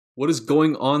What is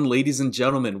going on, ladies and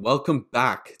gentlemen? Welcome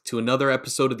back to another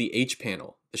episode of the H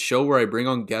Panel, the show where I bring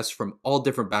on guests from all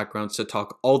different backgrounds to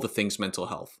talk all the things mental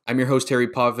health. I'm your host, Harry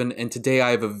Potvin, and today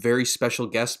I have a very special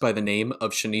guest by the name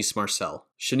of Shanice Marcelle.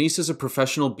 Shanice is a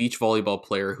professional beach volleyball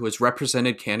player who has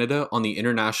represented Canada on the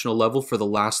international level for the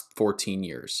last 14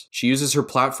 years. She uses her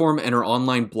platform and her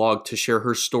online blog to share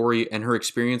her story and her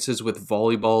experiences with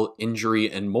volleyball,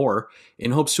 injury, and more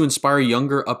in hopes to inspire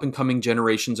younger, up-and-coming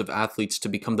generations of athletes to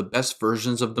become the best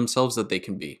versions of themselves that they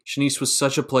can be. Shanice was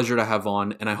such a pleasure to have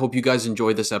on, and I hope you guys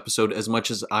enjoyed this episode as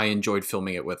much as I enjoyed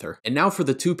filming it with her. And now for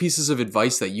the two pieces of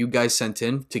advice that you guys sent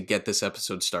in to get this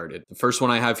episode started. The first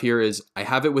one I have here is, I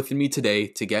have it within me today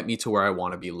to get me to where I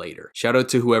want to be later. Shout out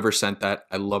to whoever sent that.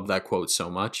 I love that quote so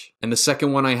much. And the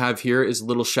second one I have here is a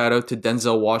little shout out to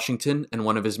Denzel Washington and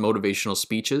one of his motivational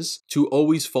speeches, to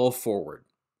always fall forward.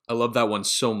 I love that one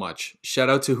so much. Shout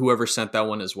out to whoever sent that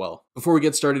one as well. Before we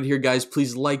get started here, guys,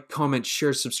 please like, comment,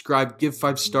 share, subscribe, give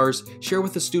 5 stars, share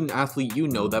with a student athlete you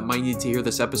know that might need to hear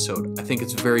this episode. I think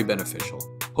it's very beneficial.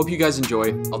 Hope you guys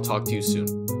enjoy. I'll talk to you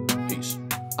soon. Peace.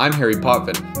 I'm Harry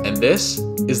Potvin, and this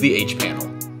is the H Panel.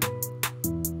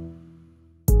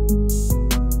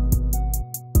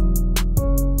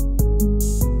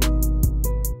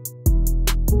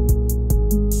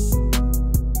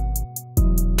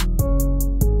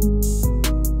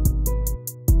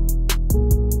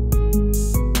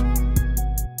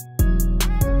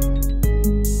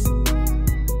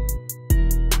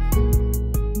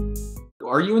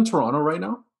 Are you in Toronto right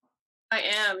now? I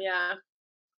am, yeah.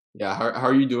 Yeah, how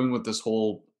are you doing with this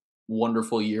whole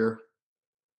wonderful year?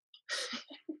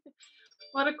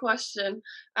 What a question.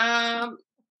 Um,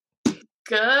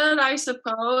 Good, I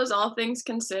suppose, all things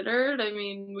considered. I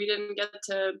mean, we didn't get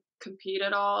to compete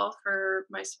at all for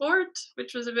my sport,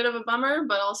 which was a bit of a bummer,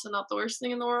 but also not the worst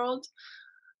thing in the world.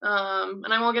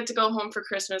 And I won't get to go home for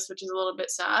Christmas, which is a little bit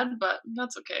sad, but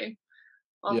that's okay.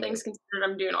 All Yeah, things considered,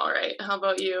 I'm doing all right. How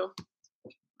about you?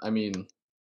 I mean,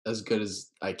 as good as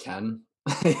I can.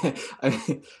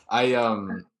 I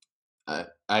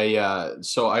I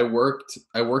so I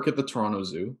work at the Toronto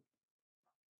Zoo,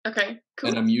 Okay, and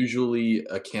cool. I'm usually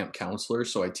a camp counselor,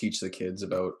 so I teach the kids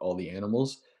about all the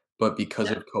animals. But because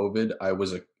Yeah. of COVID, I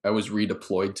was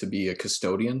redeployed to be a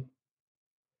custodian,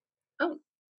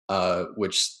 Oh,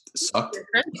 which sucked.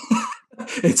 different.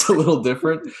 It's a little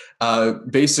different.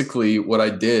 Basically, what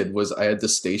I did was I had to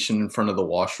station in front of the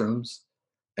washrooms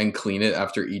and clean it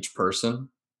after each person.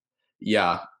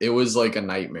 Yeah, it was like a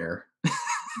nightmare.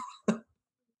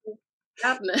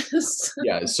 Sadness.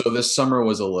 Yeah, so this summer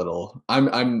was a little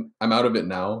I'm out of it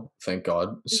now, thank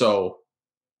God. So,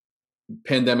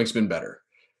 pandemic's been better.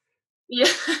 Yeah.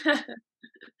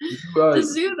 You, The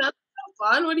zoo, that's so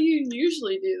fun. What do you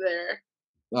usually do there?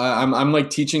 I'm, like,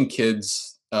 teaching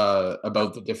kids,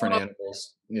 about the different Oh,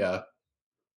 animals. Yeah.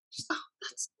 Just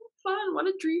that's so fun. What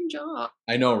a dream job.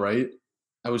 I know, right?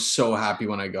 I was so happy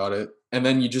when I got it. And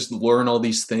then you just learn all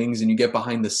these things and you get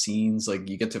behind the scenes, like,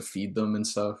 you get to feed them and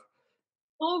stuff.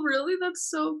 Oh, really? That's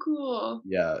so cool.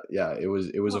 Yeah, yeah, it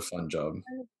was Oh, a fun job.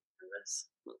 I'm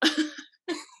nervous.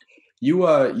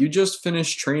 You just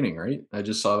finished training, right? I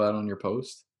just saw that on your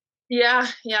post. Yeah,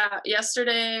 yeah.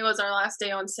 Yesterday was our last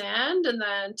day on sand, and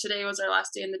then today was our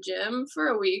last day in the gym for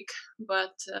a week.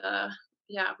 But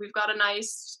yeah, we've got a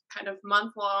nice kind of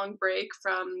month-long break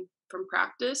from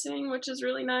practicing, which is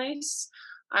really nice.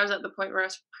 I was at the point where I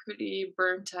was pretty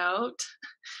burnt out,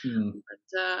 Hmm,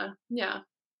 but yeah,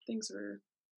 things were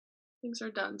things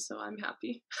are done, so I'm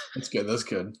happy. that's good, that's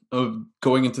good. Oh,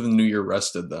 going into the new year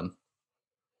rested then.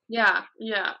 Yeah,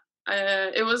 yeah.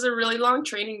 It was a really long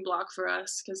training block for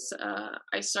us because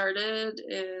I started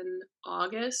in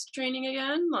August training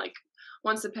again. Like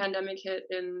once the pandemic hit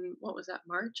in what was that,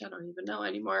 March? I don't even know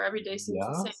anymore. Every day seems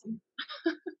the Yeah? same.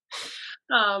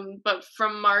 But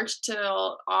from March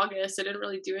till August, I didn't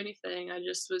really do anything. I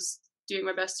just was doing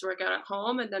my best to work out at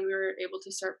home, and then we were able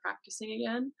to start practicing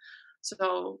again.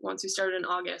 So once we started in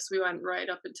August, we went right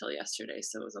up until yesterday.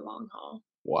 So it was a long haul.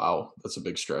 Wow, that's a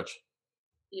big stretch.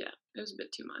 Yeah, it was a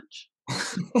bit too much.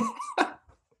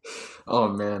 Oh,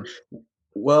 man.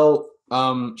 Well,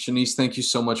 Shanice, thank you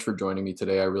so much for joining me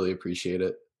today. I really appreciate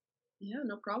it. Yeah,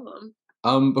 no problem.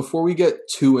 Before we get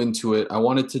too into it, I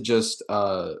wanted to just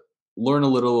learn a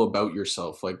little about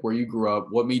yourself, like where you grew up,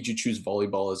 what made you choose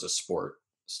volleyball as a sport,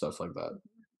 stuff like that.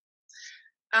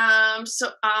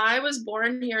 So I was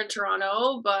born here in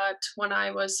Toronto, but when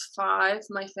I was 5,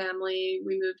 my family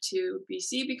we moved to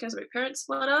BC because my parents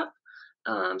split up.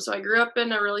 So I grew up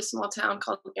in a really small town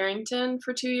called Arrington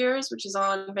for 2 years, which is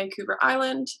on Vancouver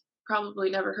Island. probably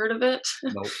never heard of it.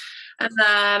 Nope. And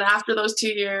then after those 2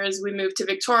 years, we moved to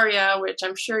Victoria, which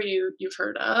I'm sure you've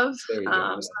heard of. There you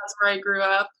go. So that's where I grew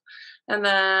up. And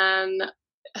then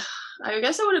I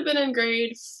guess I would have been in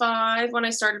grade 5 when I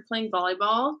started playing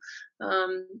volleyball.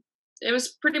 Um, it was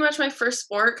pretty much my first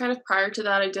sport. Kind of prior to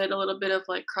that, I did a little bit of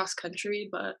like cross country,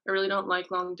 but I really don't like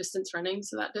long distance running,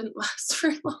 so that didn't last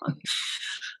very long.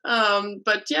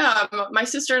 But yeah, my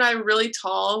sister and I were really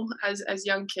tall as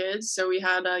young kids, so we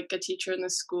had like a teacher in the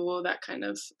school that kind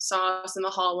of saw us in the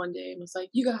hall one day and was like,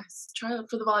 "You guys try out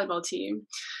for the volleyball team."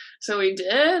 So we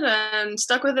did, and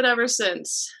stuck with it ever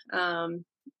since.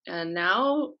 And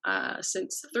now,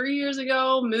 since 3 years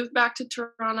ago, moved back to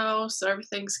Toronto, so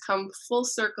everything's come full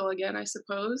circle again, I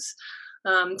suppose.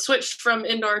 Switched from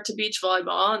indoor to beach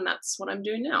volleyball, and that's what I'm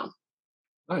doing now.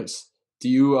 Nice. Do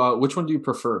you which one do you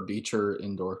prefer, beach or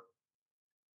indoor?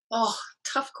 Oh,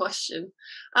 tough question.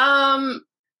 Um,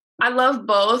 I love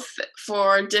both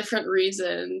for different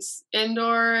reasons.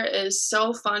 Indoor is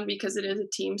so fun because it is a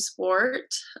team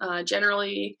sport.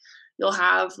 Generally, you'll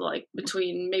have like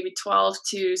between maybe 12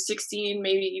 to 16,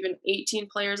 maybe even 18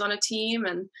 players on a team,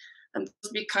 and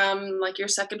those become like your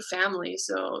second family.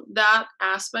 So that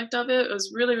aspect of it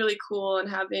was really, really cool, and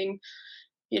having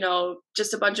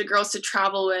just a bunch of girls to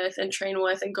travel with and train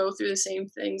with and go through the same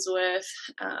things with,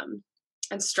 um,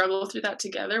 and struggle through that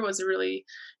together was a really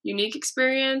unique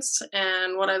experience.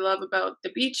 And what I love about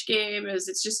the beach game is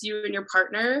it's just you and your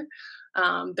partner.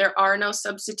 There are no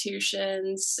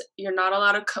substitutions. You're not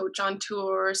allowed to coach on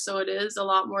tour, so it is a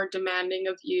lot more demanding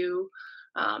of you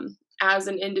as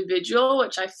an individual,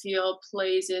 which I feel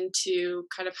plays into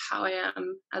kind of how I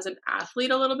am as an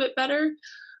athlete a little bit better,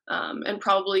 and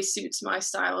probably suits my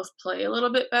style of play a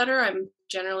little bit better. I'm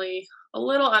generally a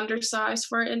little undersized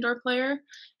for an indoor player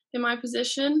in my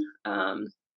position.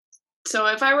 So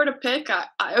if I were to pick,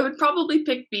 I would probably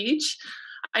pick beach.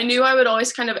 I knew I would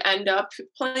always kind of end up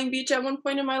playing beach at one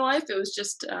point in my life. It was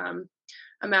just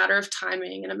a matter of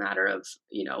timing and a matter of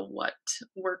what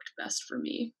worked best for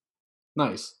me.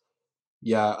 Nice.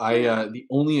 Yeah, I Yeah. the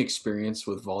only experience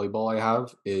with volleyball I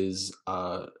have is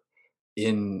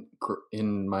in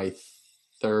my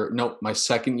third no, my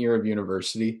second year of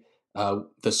university.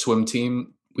 The swim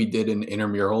team, we did an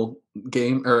intramural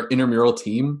game or intramural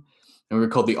team, and we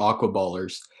were called the Aqua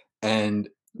Ballers, and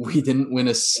we didn't win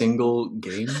a single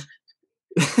game.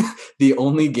 The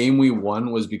only game we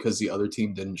won was because the other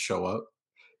team didn't show up.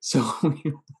 So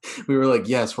we were like,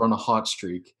 "Yes, we're on a hot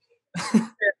streak."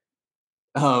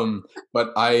 Um,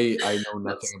 but I know nothing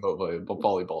That's about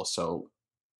volleyball, so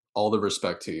all the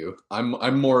respect to you.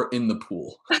 I'm more in the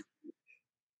pool.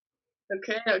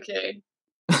 okay. Okay.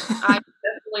 I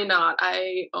definitely not.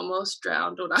 I almost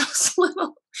drowned when I was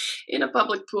little in a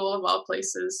public pool of all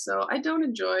places, so I don't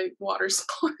enjoy water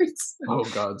sports. Oh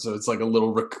god, so it's like a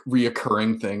little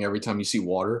reoccurring thing every time you see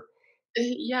water?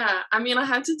 Yeah, I mean, I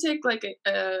had to take like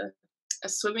a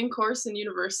swimming course in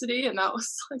university, and that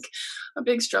was like a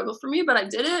big struggle for me, but I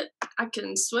did it. I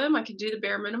can swim, I can do the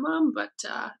bare minimum, but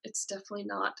it's definitely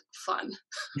not fun.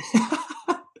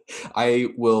 I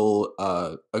will,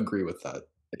 agree with that.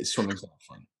 Swimming's not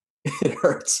fun. It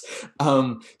hurts.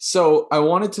 So I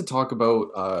wanted to talk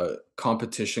about,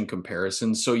 competition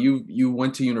comparisons. So you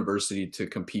went to university to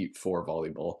compete for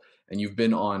volleyball, and you've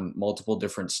been on multiple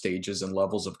different stages and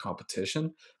levels of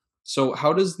competition. So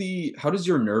how does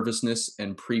your nervousness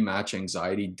and pre-match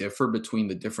anxiety differ between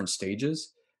the different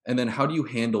stages? And then how do you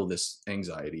handle this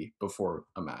anxiety before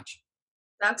a match?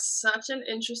 That's such an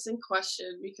interesting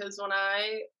question because when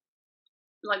I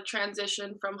like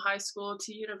transitioned from high school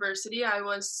to university, I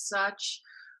was such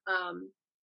um,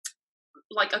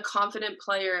 like a confident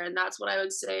player, and that's what I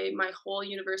would say my whole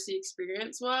university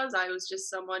experience was. I was just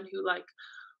someone who like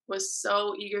was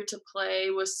so eager to play,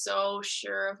 was so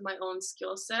sure of my own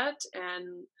skill set,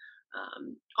 and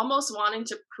almost wanting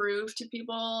to prove to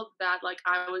people that like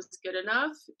I was good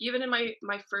enough. Even in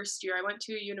my first year, I went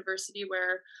to a university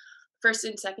where first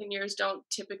and second years don't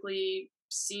typically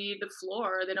see the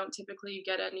floor. They don't typically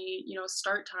get any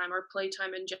start time or play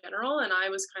time in general, and I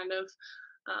was kind of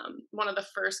one of the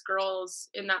first girls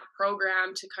in that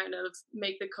program to kind of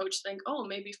make the coach think, oh,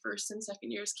 maybe first and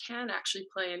second years can actually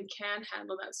play and can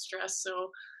handle that stress. So,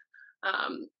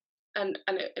 um, and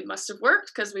it must have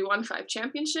worked because we won 5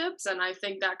 championships, and I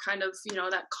think that kind of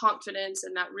that confidence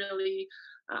and that really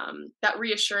that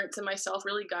reassurance in myself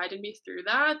really guided me through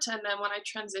that. And then when I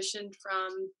transitioned from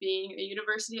being a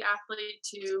university athlete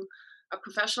to a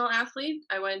professional athlete,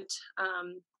 I went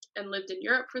and lived in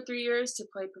Europe for 3 years to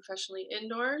play professionally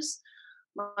indoors.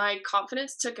 My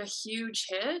confidence took a huge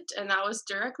hit, and that was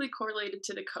directly correlated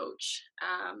to the coach.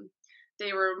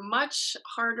 they were much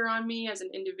harder on me as an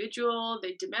individual.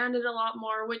 They demanded a lot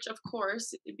more, which of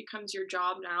course it becomes your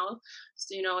job now.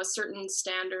 So, a certain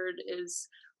standard is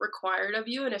required of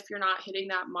you. And if you're not hitting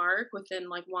that mark within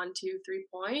like 1, 2, 3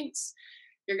 points,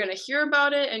 you're going to hear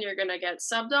about it and you're going to get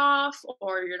subbed off,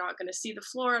 or you're not going to see the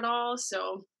floor at all.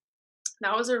 So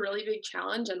that was a really big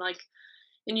challenge. And like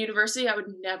in university, I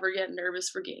would never get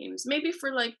nervous for games. Maybe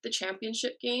for like the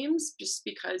championship games, just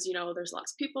because, there's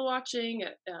lots of people watching.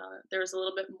 There's a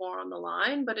little bit more on the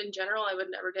line. But in general, I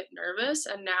would never get nervous.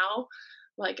 And now,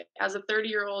 like as a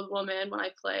 30-year-old woman, when I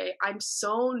play, I'm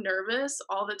so nervous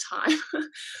all the time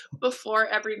before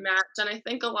every match. And I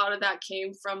think a lot of that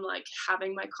came from like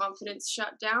having my confidence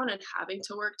shut down and having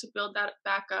to work to build that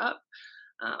back up.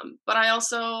 But I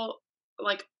also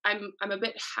like I'm a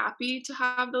bit happy to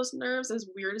have those nerves, as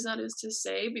weird as that is to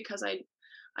say, because I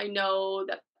know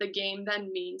that the game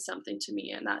then means something to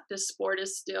me, and that this sport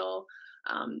is still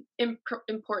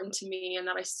important to me, and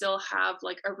that I still have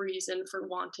like a reason for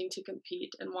wanting to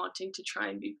compete and wanting to try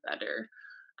and be better.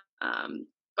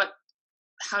 But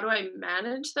how do I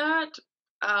manage that?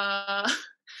 Uh,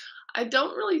 I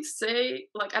don't really say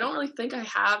like, I don't really think I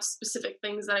have specific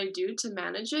things that I do to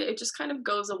manage it. It just kind of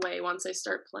goes away once I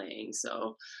start playing.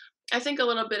 So I think a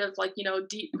little bit of like,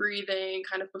 deep breathing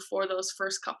kind of before those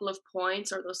first couple of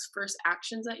points or those first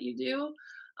actions that you do,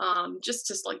 just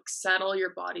to like settle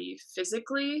your body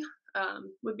physically,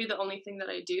 would be the only thing that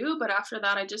I do. But after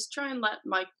that, I just try and let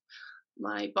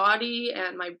my body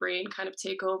and my brain kind of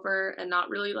take over and not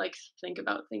really like think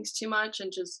about things too much and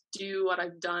just do what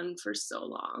I've done for so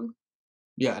long.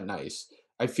 Yeah, nice.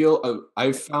 I've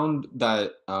found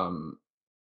that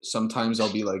sometimes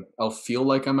I'll feel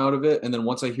like I'm out of it, and then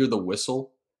once I hear the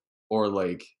whistle, or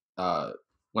like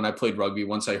when I played rugby,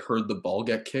 once I heard the ball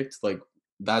get kicked, like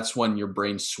that's when your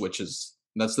brain switches.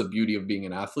 That's the beauty of being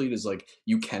an athlete, is like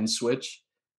you can switch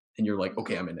and you're like,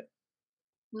 okay, I'm in it.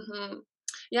 Hmm.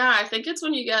 Yeah, I think it's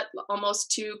when you get almost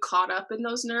too caught up in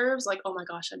those nerves, like, oh my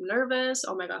gosh, I'm nervous.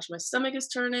 Oh my gosh, my stomach is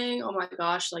turning. Oh my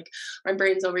gosh, like my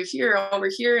brain's over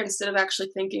here, instead of actually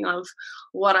thinking of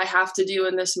what I have to do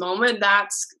in this moment.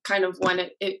 That's kind of when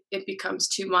it becomes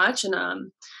too much, and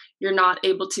you're not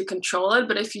able to control it.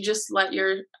 But if you just let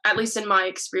at least in my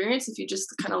experience, if you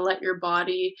just kind of let your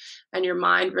body and your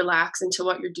mind relax into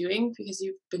what you're doing because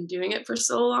you've been doing it for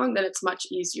so long, then it's much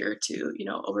easier to,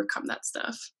 overcome that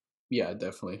stuff. Yeah,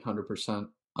 definitely, 100%.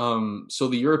 So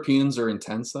the Europeans are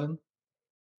intense then?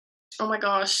 Oh my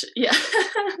gosh, yeah.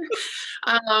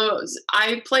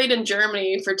 I played in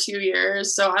Germany for 2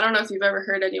 years, so I don't know if you've ever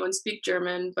heard anyone speak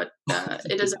German, but,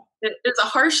 it's a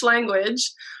harsh language,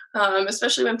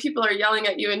 especially when people are yelling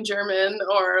at you in German,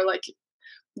 or, like,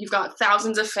 you've got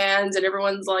thousands of fans and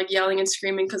everyone's, like, yelling and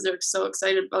screaming because 'cause they're so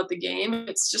excited about the game.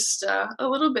 It's just, a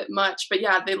little bit much, but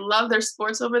yeah, they love their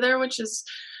sports over there, which is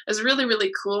really,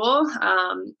 really cool.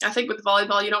 I think with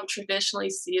volleyball, you don't traditionally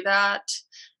see that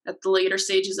at the later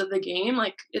stages of the game.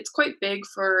 Like it's quite big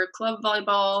for club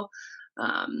volleyball,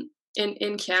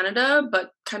 in Canada,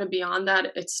 but kind of beyond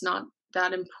that, it's not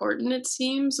that important. It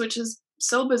seems, which is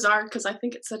so bizarre because I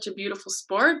think it's such a beautiful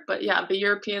sport. But yeah, the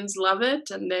Europeans love it,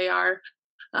 and they are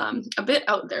a bit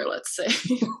out there, let's say.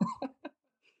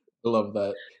 I love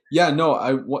that. Yeah, no,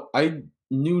 I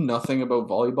knew nothing about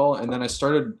volleyball, and then I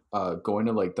started going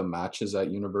to like the matches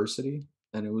at university,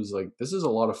 and it was like this is a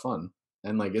lot of fun,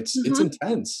 and like it's Hmm.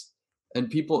 intense, and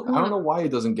people I don't Hmm. know why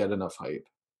it doesn't get enough hype.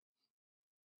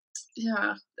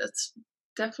 Yeah, that's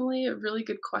definitely a really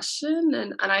good question,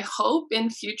 and I hope in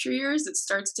future years it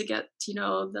starts to get,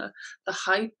 the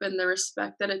hype and the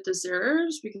respect that it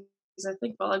deserves, because I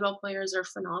think volleyball players are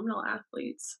phenomenal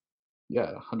athletes.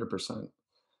 Yeah, 100%.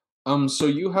 So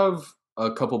you have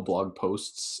a couple blog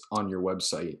posts on your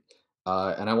website,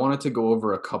 and I wanted to go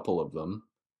over a couple of them.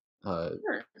 Uh,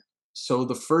 Sure. so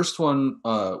the first one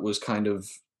was kind of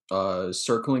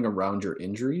circling around your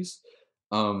injuries,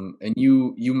 and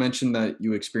you mentioned that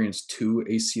you experienced two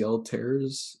ACL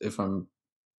tears, if I'm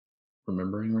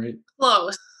remembering right.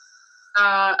 Close.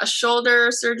 A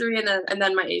shoulder surgery and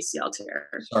then my ACL tear.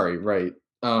 Sorry, right.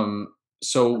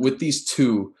 So with these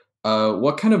two,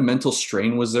 what kind of mental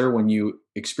strain was there when you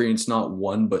experienced not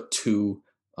one but two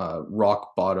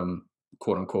rock bottom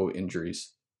quote unquote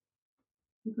injuries?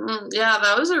 Mhm. Yeah,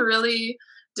 that was a really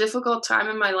difficult time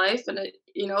in my life, and it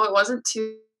wasn't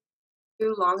too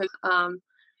long ago.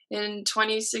 In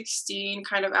 2016,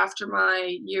 kind of after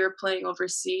my year playing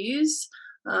overseas,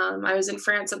 I was in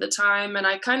France at the time, and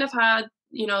I kind of had,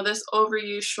 this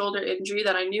overused shoulder injury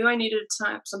that I knew I needed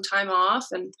some time off,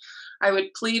 and I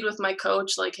would plead with my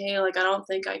coach, like, hey, like, I don't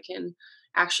think I can,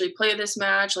 actually play this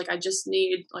match. Like I just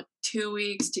need like 2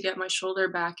 weeks to get my shoulder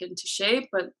back into shape,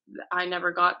 but I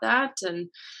never got that. And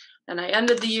I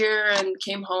ended the year and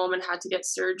came home and had to get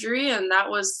surgery. And that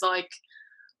was like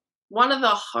one of the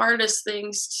hardest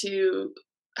things to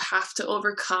have to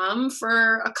overcome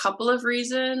for a couple of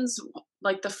reasons.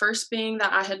 Like the first being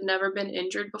that I had never been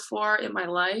injured before in my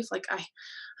life. Like I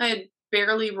had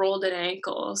barely rolled an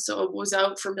ankle, so it was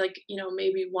out for like,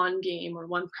 maybe one game or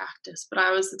one practice. But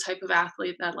I was the type of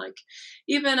athlete that like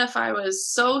even if I was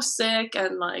so sick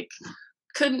and like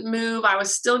couldn't move, I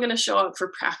was still going to show up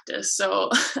for practice. So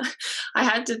I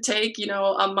had to take,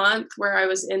 a month where I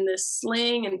was in this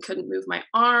sling and couldn't move my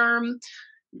arm.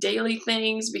 Daily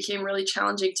things became really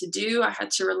challenging to do. I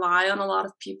had to rely on a lot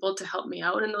of people to help me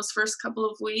out in those first couple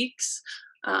of weeks.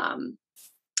 Um,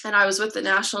 and I was with the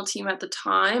national team at the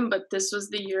time, but this was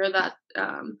the year that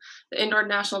the indoor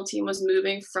national team was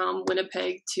moving from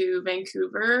Winnipeg to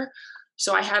Vancouver.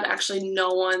 So I had actually no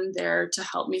one there to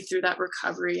help me through that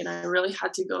recovery, and I really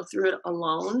had to go through it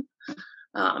alone.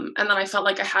 And then I felt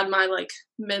like I had my like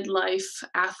midlife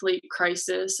athlete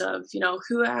crisis of,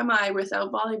 who am I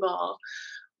without volleyball?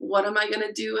 What am I going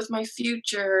to do with my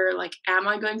future? Like, am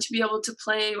I going to be able to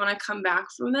play when I come back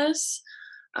from this?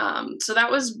 So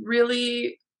that was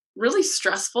really, really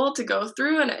stressful to go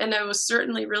through. And it was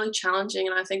certainly really challenging.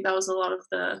 And I think that was a lot of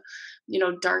the,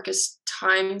 darkest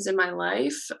times in my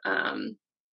life,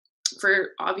 for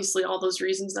obviously all those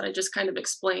reasons that I just kind of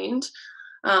explained.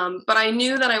 But I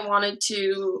knew that I wanted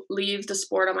to leave the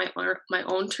sport on my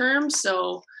own terms.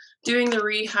 So doing the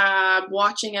rehab,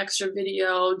 watching extra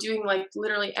video, doing like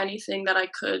literally anything that I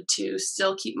could to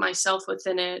still keep myself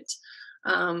within it.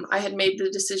 I had made the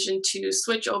decision to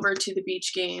switch over to the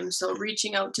beach game. So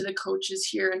reaching out to the coaches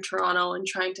here in Toronto and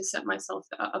trying to set myself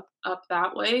up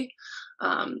that way.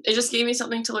 It just gave me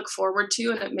something to look forward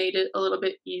to, and it made it a little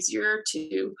bit easier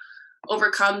to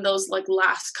overcome those like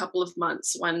last couple of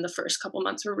months when the first couple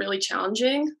months were really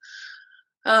challenging.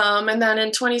 And then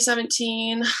in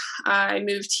 2017, I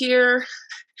moved here,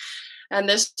 and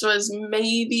this was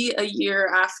maybe a year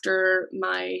after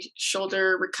my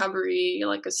shoulder recovery.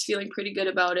 Like I was feeling pretty good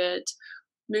about it.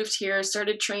 Moved here,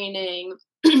 started training.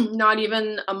 Not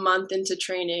even a month into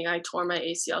training, I tore my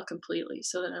ACL completely.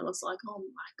 So then I was like, oh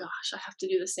my gosh, I have to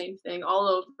do the same thing all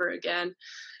over again.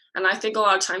 And I think a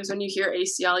lot of times when you hear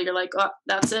ACL, you're like, oh,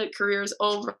 that's it, career's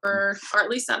over. Or at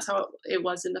least that's how it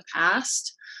was in the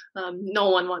past.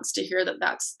 No one wants to hear that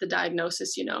that's the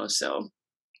diagnosis, So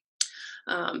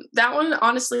that one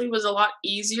honestly was a lot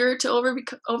easier to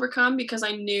overcome because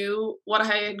I knew what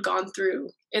I had gone through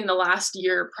in the last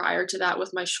year prior to that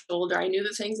with my shoulder. I knew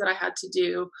the things that I had to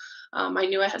do. I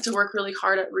knew I had to work really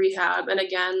hard at rehab. And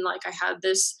again, like I had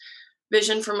this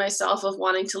vision for myself of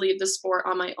wanting to leave the sport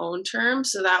on my own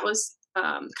terms. So that was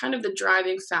kind of the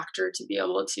driving factor to be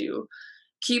able to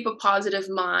keep a positive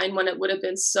mind when it would have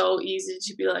been so easy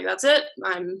to be like, that's it,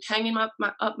 I'm hanging up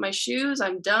my shoes,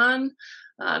 I'm done.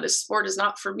 This sport is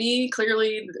not for me.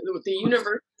 Clearly, the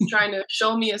universe is trying to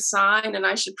show me a sign, and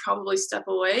I should probably step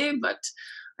away. But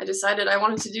I decided I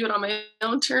wanted to do it on my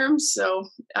own terms. So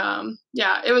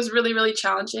yeah, it was really, really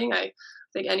challenging. I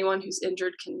think anyone who's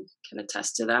injured can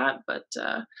attest to that. But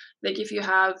I think if you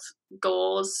have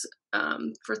goals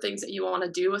for things that you want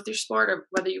to do with your sport, or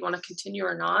whether you want to continue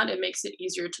or not, it makes it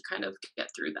easier to kind of get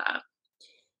through that.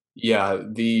 Yeah,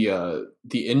 the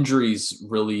injuries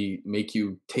really make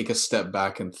you take a step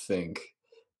back and think.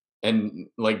 And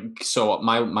like so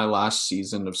my last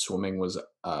season of swimming was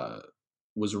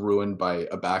ruined by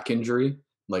a back injury,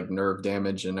 like nerve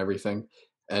damage and everything.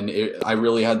 And I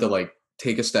really had to like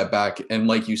take a step back and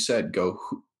like you said, go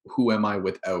who am I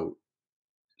without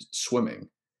swimming?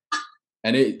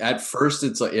 And it at first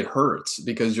it's like it hurts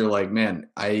because you're like, man,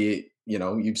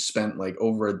 you've spent like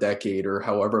over a decade or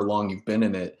however long you've been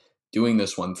in it doing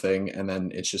this one thing and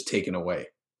then it's just taken away.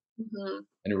 Hmm.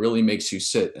 And it really makes you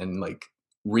sit and like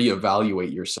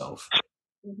reevaluate yourself.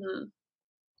 Hmm.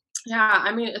 Yeah,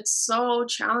 I mean, it's so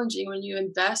challenging when you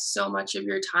invest so much of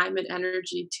your time and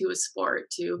energy to a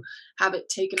sport to have it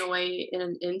taken away in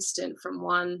an instant from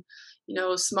one,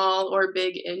 small or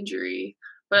big injury.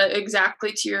 But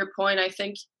exactly to your point, I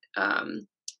think um,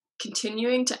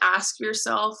 continuing to ask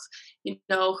yourself,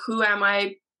 who am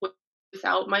I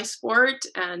without my sport,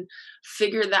 and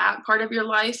figure that part of your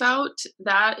life out,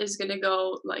 that is going to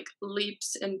go like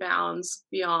leaps and bounds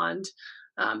beyond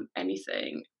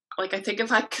anything. Like, I think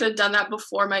if I could have done that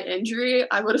before my injury,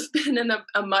 I would have been in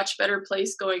a much better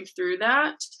place going through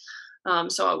that.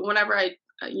 So whenever I,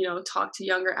 talk to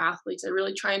younger athletes, I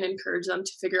really try and encourage them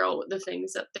to figure out the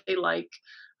things that they like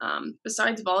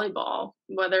besides volleyball,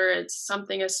 whether it's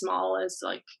something as small as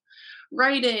like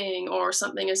writing, or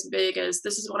something as big as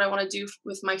this is what I want to do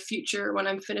with my future when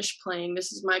I'm finished playing.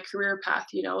 This is my career path,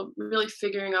 really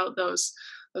figuring out those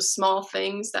small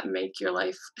things that make your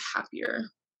life happier.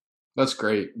 That's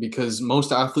great because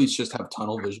most athletes just have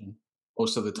tunnel vision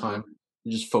most of the time. Mhm.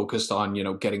 They're just focused on,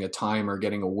 getting a time or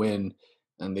getting a win,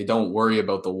 and they don't worry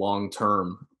about the long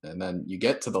term. And then you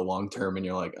get to the long term and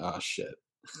you're like, "Ah, shit."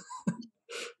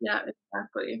 Yeah,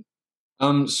 exactly.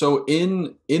 So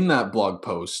in that blog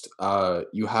post,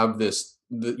 you have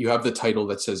the title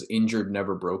that says "Injured,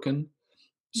 Never Broken."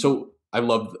 So I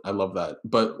love that.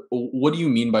 But what do you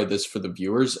mean by this for the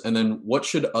viewers? And then what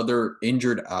should other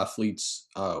injured athletes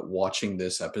watching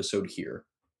this episode hear?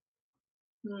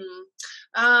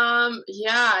 Hmm.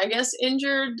 Yeah, I guess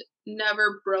injured,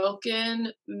 never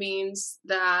broken means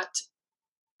that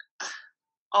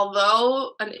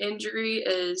although an injury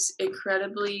is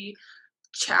incredibly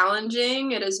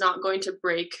challenging, it is not going to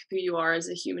break who you are as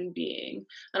a human being.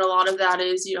 And a lot of that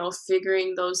is,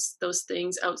 figuring those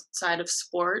things outside of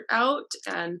sport out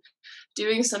and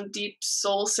doing some deep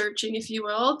soul searching, if you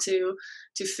will, to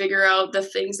figure out the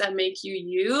things that make you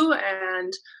you,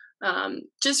 and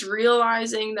just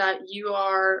realizing that you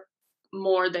are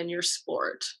more than your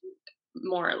sport,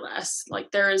 more or less.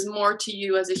 Like there is more to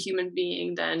you as a human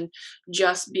being than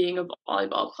just being a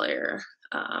volleyball player.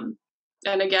 Um,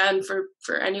 and again,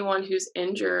 for anyone who's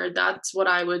injured, that's what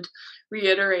I would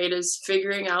reiterate is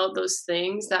figuring out those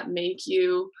things that make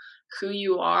you who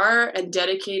you are and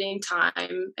dedicating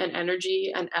time and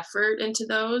energy and effort into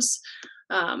those.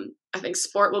 I think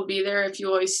sport will be there if you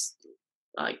always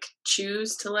like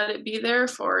choose to let it be there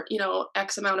for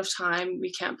x amount of time.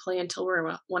 We can't play until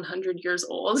we're 100 years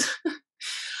old.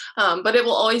 But it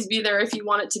will always be there if you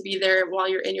want it to be there while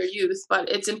you're in your youth. But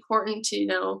it's important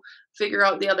to, figure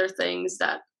out the other things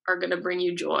that are going to bring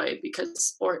you joy, because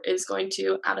sport is going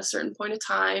to, at a certain point of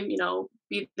time,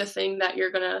 be the thing that you're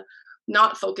going to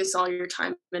not focus all your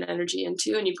time and energy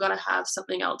into. And you've got to have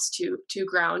something else to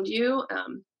ground you,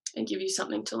 and give you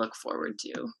something to look forward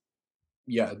to.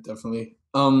 Yeah, definitely.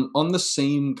 On the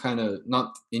same kind of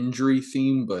not injury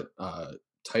theme, but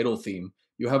title theme,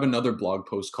 you have another blog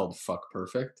post called "Fuck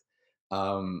Perfect,"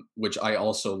 which I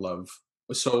also love.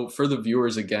 So for the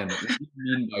viewers, again, what do you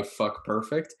mean by "fuck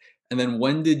perfect"? And then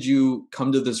when did you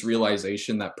come to this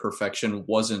realization that perfection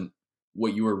wasn't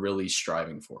what you were really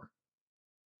striving for?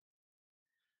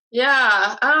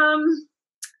 Yeah.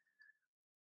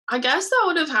 I guess that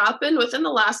would have happened within the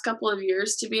last couple of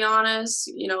years, to be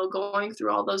honest, going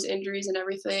through all those injuries and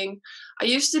everything. I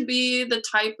used to be the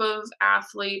type of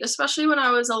athlete, especially when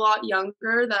I was a lot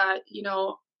younger, that,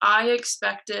 I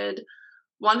expected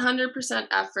 100%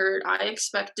 effort. I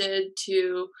expected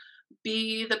to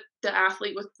be the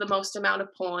athlete with the most amount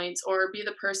of points, or be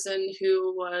the person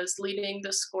who was leading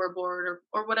the scoreboard,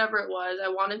 or whatever it was. I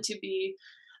wanted to be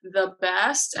the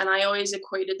best. And I always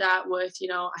equated that with,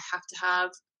 I have to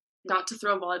have, not to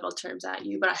throw volleyball terms at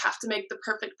you, but I have to make the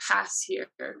perfect pass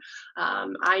here.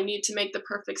 I need to make the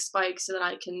perfect spike so that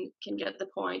I can get the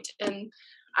point. And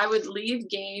I would leave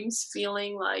games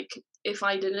feeling like if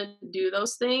I didn't do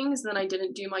those things, then I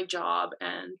didn't do my job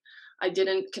and I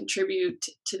didn't contribute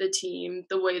to the team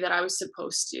the way that I was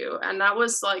supposed to. And that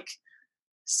was like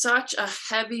such a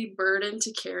heavy burden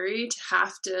to carry, to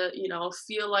have to,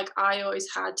 feel like I always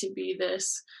had to be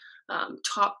this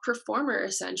top performer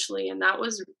essentially. And that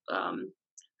was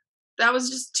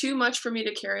just too much for me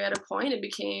to carry at a point. It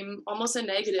became almost a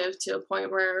negative, to a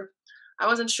point where I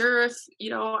wasn't sure if,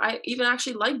 I even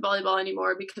actually liked volleyball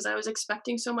anymore, because I was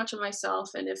expecting so much of myself.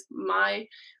 And if my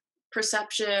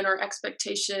perception or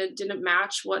expectation didn't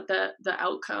match what the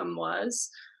outcome was,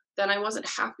 then I wasn't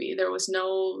happy. There was no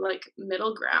like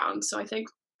middle ground. So I think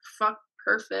fuck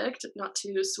perfect, not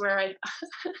to swear I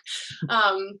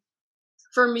um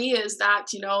for me is that,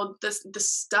 the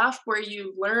stuff where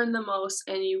you learn the most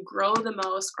and you grow the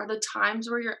most are the times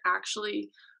where you're actually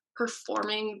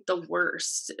performing the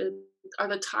worst, are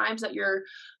the times that you're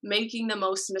making the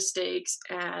most mistakes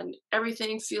and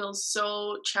everything feels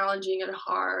so challenging and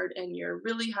hard, and you're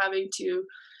really having to,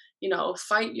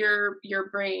 fight your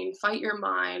brain, fight your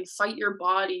mind, fight your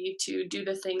body to do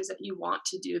the things that you want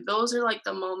to do. Those are like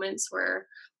the moments where,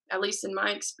 at least in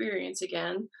my experience,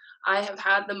 again, I have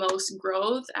had the most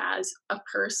growth as a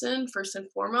person, first and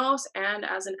foremost, and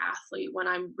as an athlete, when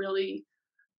I'm really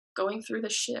going through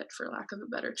the shit, for lack of a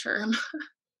better term.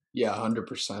 Yeah,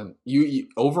 100%. You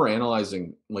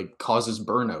overanalyzing like causes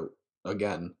burnout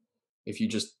again if you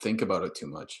just think about it too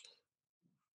much.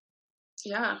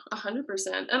 Yeah, 100%.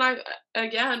 And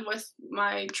again, with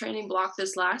my training block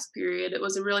this last period, it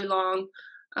was a really long,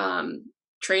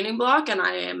 training block, and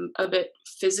I am a bit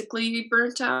physically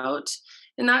burnt out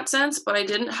in that sense, but I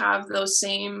didn't have those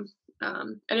same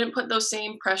I didn't put those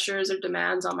same pressures or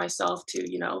demands on myself to,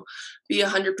 be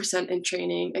 100% in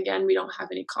training. Again, we don't have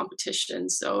any competition,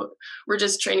 so we're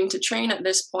just training to train at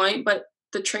this point. But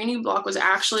the training block was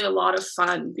actually a lot of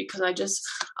fun because I just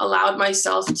allowed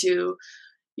myself to,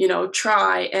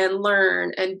 try and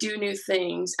learn and do new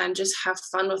things and just have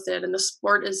fun with it. And the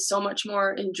sport is so much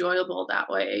more enjoyable that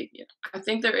way. I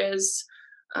think there is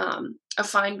a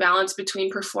fine balance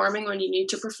between performing when you need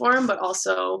to perform, but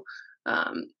also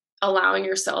um, allowing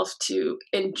yourself to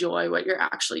enjoy what you're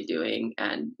actually doing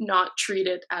and not treat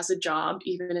it as a job,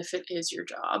 even if it is your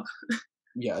job.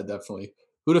 Yeah, definitely.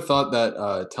 Who'd have thought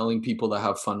that telling people to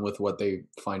have fun with what they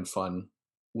find fun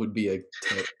would be a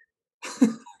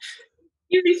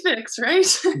Easy fix, right?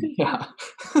 yeah.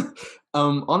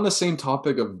 On the same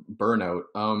topic of burnout,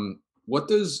 what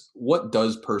does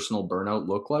personal burnout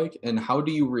look like, and how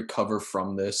do you recover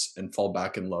from this and fall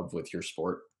back in love with your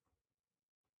sport?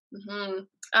 hmm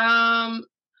Um,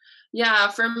 yeah,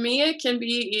 for me, it can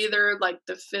be either like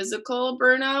the physical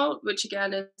burnout, which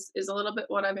again is a little bit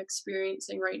what I'm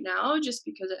experiencing right now, just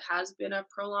because it has been a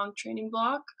prolonged training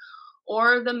block,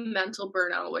 or the mental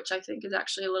burnout, which I think is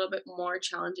actually a little bit more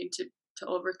challenging to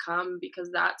overcome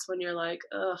because that's when you're like,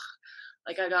 ugh,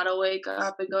 like I gotta wake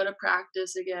up and go to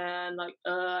practice again. Like,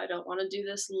 I don't want to do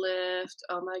this lift.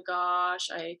 Oh my gosh,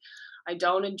 I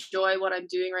don't enjoy what I'm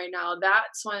doing right now.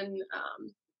 That's when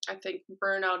I think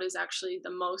burnout is actually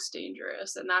the most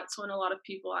dangerous, and that's when a lot of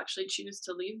people actually choose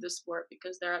to leave the sport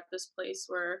because they're at this place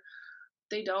where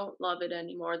they don't love it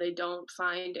anymore. They don't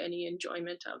find any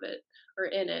enjoyment of it or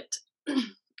in it.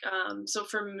 So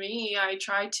for me, I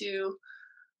try to,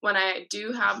 when I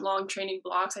do have long training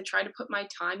blocks, I try to put my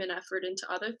time and effort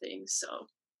into other things. So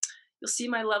you'll see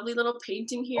my lovely little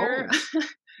painting here. Oh,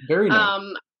 very nice.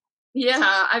 um,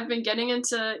 yeah, I've been getting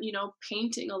into,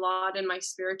 painting a lot in my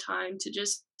spare time to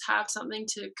just have something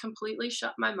to completely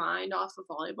shut my mind off of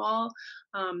volleyball,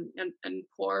 and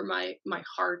pour my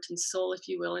heart and soul, if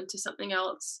you will, into something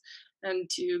else, and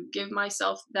to give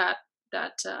myself that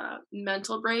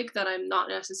mental break that I'm not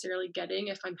necessarily getting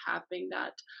if I'm having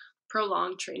that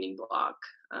prolonged training block.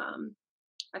 Um,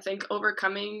 I think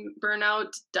overcoming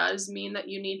burnout does mean that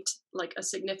you need like a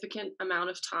significant amount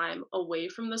of time away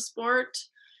from the sport.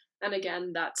 And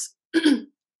again, that's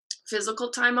physical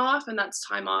time off, and that's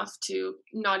time off to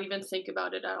not even think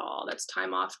about it at all. That's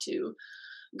time off to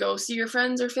go see your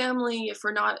friends or family if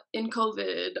we're not in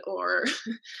COVID, or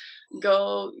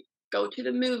go go to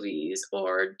the movies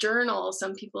or journal.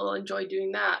 Some people enjoy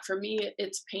doing that. For me,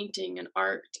 it's painting and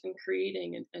art and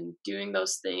creating and doing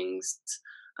those things,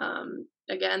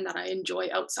 again, that I enjoy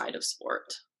outside of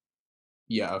sport.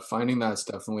 Yeah, finding that's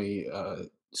definitely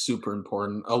super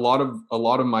important. A lot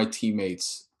of my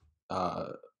teammates, uh,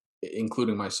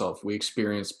 including myself, we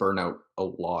experienced burnout a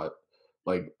lot,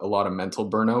 like a lot of mental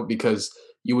burnout because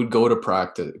you would go to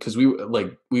practice because we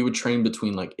would train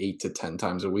between like 8 to 10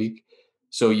 times a week.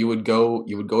 So you would go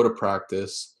to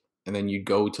practice and then you'd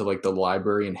go to like the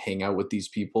library and hang out with these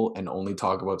people and only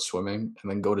talk about swimming and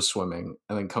then go to swimming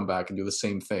and then come back and do the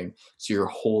same thing. So your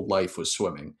whole life was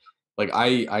swimming. Like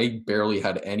I barely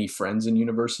had any friends in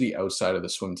university outside of the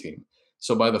swim team.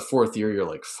 So by the fourth year, you're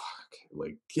like, fuck,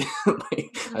 like,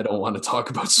 like I don't want to talk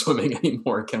about swimming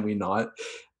anymore. Can we not?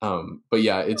 But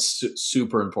yeah, it's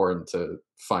super important to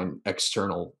find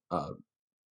external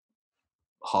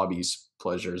hobbies,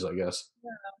 pleasures, I guess.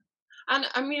 And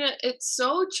I mean, it's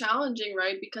so challenging,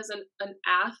 right? Because an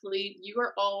athlete, you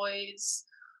are always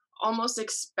almost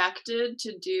expected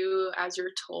to do as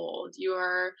you're told. You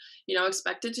are,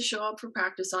 expected to show up for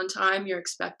practice on time. You're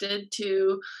expected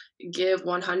to give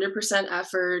 100%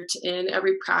 effort in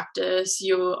every practice.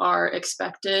 You are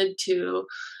expected to,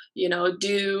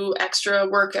 do extra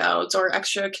workouts or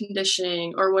extra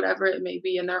conditioning or whatever it may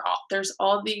be. And there's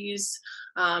all these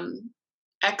um,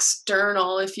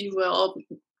 external, if you will,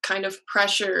 kind of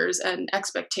pressures and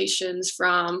expectations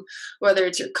from whether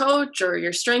it's your coach or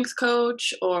your strength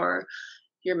coach or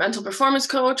your mental performance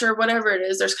coach or whatever it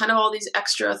is. There's kind of all these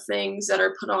extra things that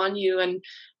are put on you,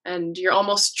 and you're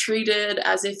almost treated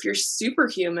as if you're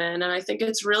superhuman. And I think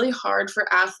it's really hard for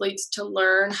athletes to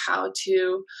learn how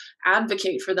to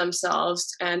advocate for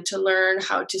themselves and to learn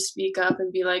how to speak up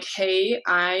and be like, hey,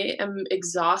 I am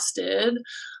exhausted,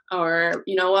 or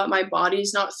you know what, my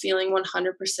body's not feeling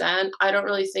 100%. I don't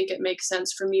really think it makes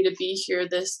sense for me to be here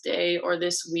this day or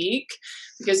this week,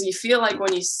 because you feel like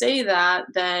when you say that,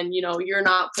 then you're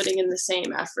not putting in the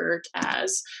same effort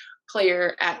as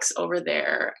player X over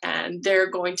there, and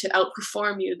they're going to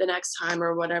outperform you the next time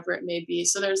or whatever it may be.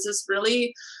 So there's this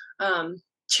really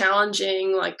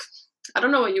challenging, like, I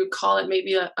don't know what you would call it,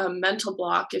 maybe a mental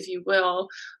block, if you will,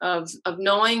 of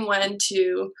knowing when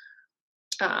to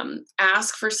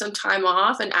ask for some time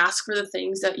off and ask for the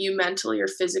things that you mentally or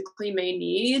physically may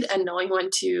need, and knowing when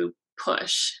to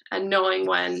push and knowing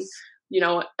when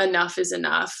enough is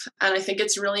enough. And I think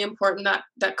it's really important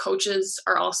that coaches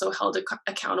are also held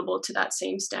accountable to that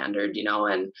same standard,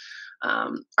 and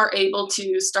are able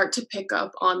to start to pick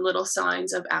up on little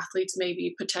signs of athletes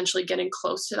maybe potentially getting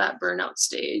close to that burnout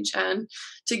stage, and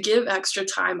to give extra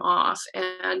time off,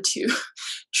 and to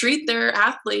treat their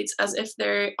athletes as if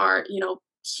they are,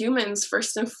 humans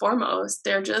first and foremost.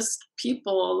 They're just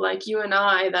people like you and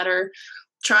I that are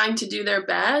trying to do their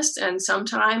best, and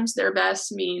sometimes their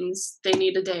best means they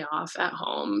need a day off at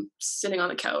home, sitting on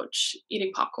the couch,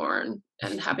 eating popcorn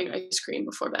and having ice cream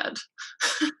before bed.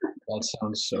 That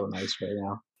sounds so nice right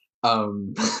now.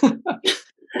 Um,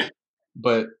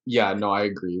 but yeah, no, I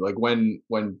agree. Like when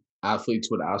athletes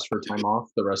would ask for time off,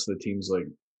 the rest of the team's like,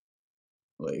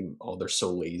 oh, they're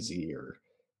so lazy, or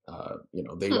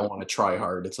they Hmm. don't want to try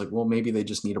hard. It's like, well, maybe they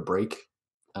just need a break.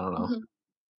 I don't know. Mhm.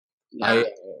 I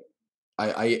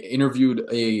Yeah, I interviewed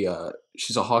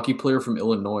she's a hockey player from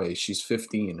Illinois. She's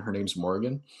 15. Her name's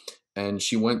Morgan, and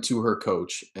she went to her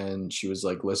coach and she was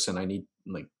like, "Listen, I need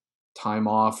like time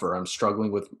off, or I'm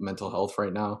struggling with mental health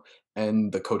right now."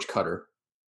 And the coach cut her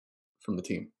from the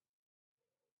team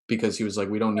because he was like,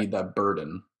 "We don't need that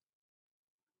burden."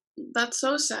 that's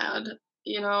so sad.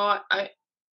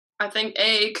 I think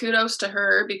kudos to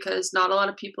her, because not a lot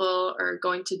of people are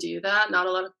going to do that. Not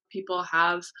a lot of people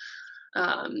have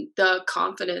the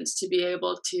confidence to be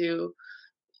able to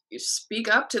speak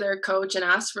up to their coach and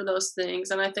ask for those things.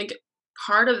 And I think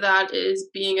part of that is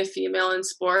being a female in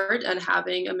sport and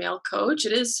having a male coach.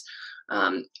 It is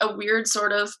a weird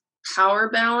sort of power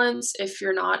balance if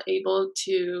you're not able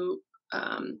to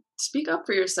speak up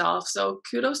for yourself. So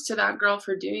kudos to that girl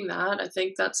for doing that. I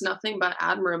think that's nothing but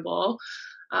admirable.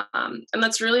 And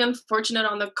that's really unfortunate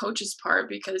on the coach's part,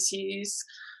 because he's,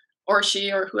 or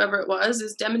she, or whoever it was,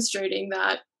 is demonstrating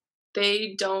that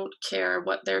they don't care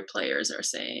what their players are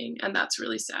saying, and that's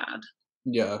really sad.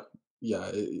 Yeah, yeah,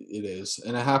 it is,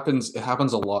 and it happens. It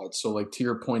happens a lot. So, like to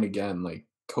your point again, like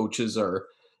coaches are.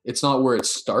 It's not where it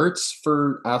starts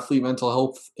for athlete mental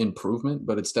health improvement,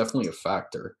 but it's definitely a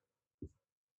factor.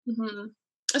 Mhm.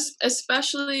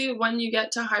 Especially when you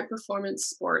get to high performance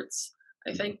sports.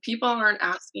 I Yeah. think people aren't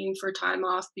asking for time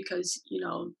off because,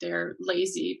 they're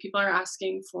lazy. People are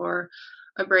asking for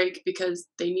a break because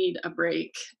they need a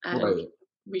break, and Right.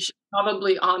 we should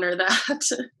probably honor that.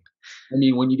 I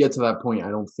mean, when you get to that point, I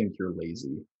don't think you're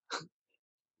lazy.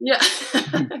 Yeah.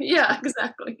 Yeah,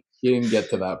 exactly. You didn't get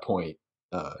to that point,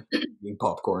 eating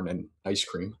popcorn and ice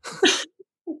cream.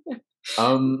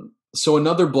 So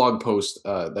another blog post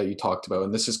that you talked about,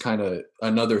 and this is kind of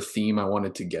another theme I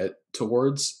wanted to get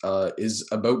towards, is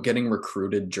about getting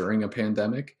recruited during a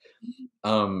pandemic.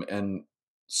 And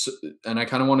so, and I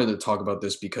kind of wanted to talk about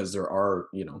this because there are,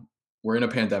 we're in a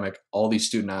pandemic. All these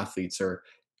student athletes are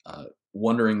uh,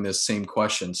 wondering this same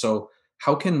question. So,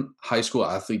 how can high school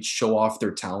athletes show off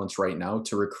their talents right now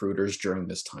to recruiters during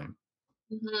this time?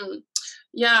 Mhm.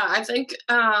 Yeah, I think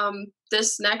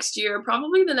this next year,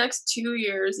 probably the next 2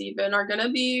 years even, are going to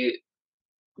be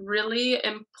really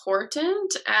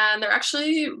important, and they're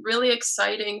actually really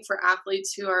exciting for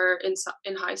athletes who are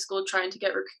in high school trying to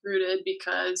get recruited,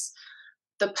 because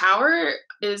the power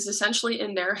is essentially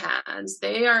in their hands.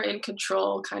 They are in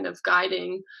control, kind of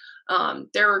guiding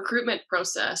their recruitment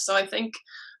process. So I think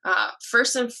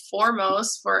first and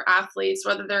foremost, for athletes,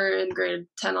 whether they're in grade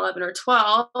 10, 11, or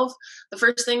 12, the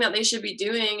first thing that they should be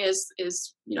doing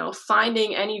is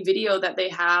finding any video that they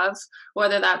have,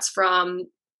 whether that's from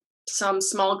some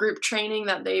small group training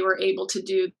that they were able to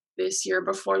do this year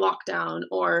before lockdown,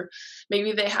 or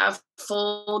maybe they have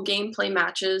full gameplay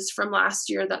matches from last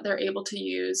year that they're able to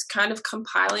use, kind of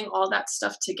compiling all that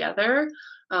stuff together,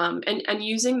 and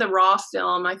using the raw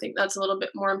film. I think that's a little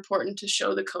bit more important to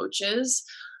show the coaches.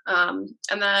 And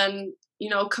then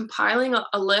compiling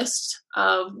a list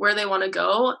of where they want to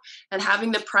go, and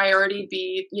having the priority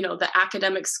be the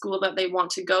academic school that they want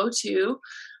to go to.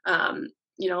 um,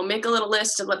 make a little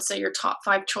list of, let's say, your top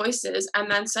 5 choices, and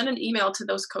then send an email to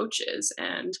those coaches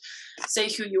and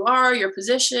say who you are, your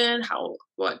position,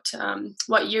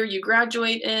 what year you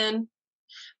graduate in.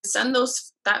 Send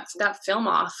that film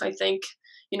off. I think,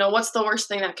 what's the worst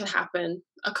thing that can happen?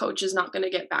 A coach is not going to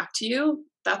get back to you.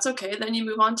 That's okay. Then you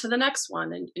move on to the next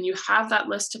one, and you have that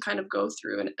list to kind of go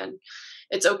through, and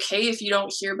it's okay if you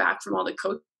don't hear back from all the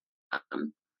coaches.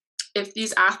 if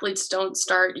these athletes don't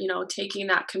start, taking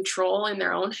that control in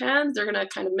their own hands, they're gonna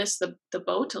kind of miss the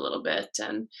boat a little bit,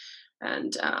 and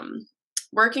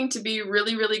working to be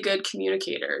really, really good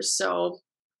communicators. So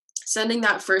sending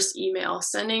that first email,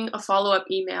 sending a follow-up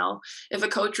email. If a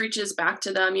coach reaches back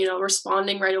to them,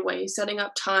 responding right away, setting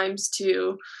up times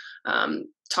to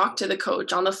talk to the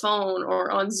coach on the phone or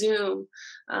on Zoom,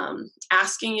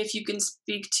 asking if you can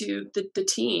speak to the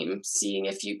team, seeing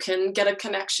if you can get a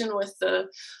connection with the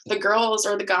girls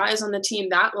or the guys on the team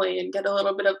that way and get a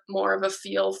little bit of more of a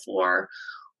feel for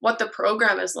what the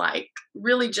program is like,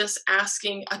 really just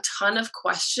asking a ton of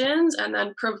questions and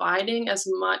then providing as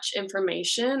much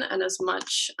information and as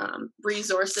much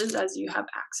resources as you have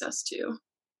access to.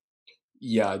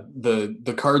 Yeah,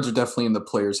 the cards are definitely in the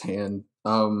player's hand.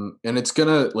 And it's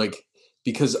gonna like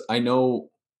because I know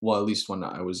well, at least when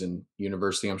I was in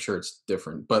university, I'm sure it's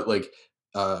different, but like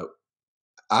uh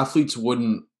athletes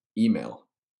wouldn't email.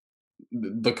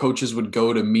 The coaches would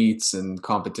go to meets and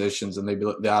competitions and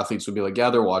the athletes would be like, yeah,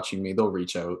 they're watching me, they'll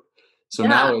reach out. So Yeah,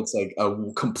 now it's like a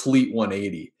complete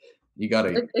 180. You gotta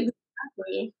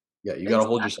exactly. yeah, you gotta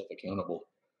hold Exactly. yourself accountable.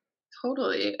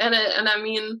 Totally. And I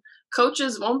mean,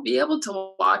 coaches won't be able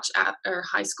to watch at or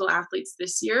high school athletes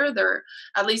this year. There,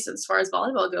 at least as far as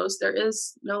volleyball goes, there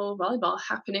is no volleyball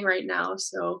happening right now.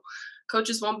 So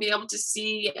coaches won't be able to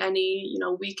see any,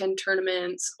 weekend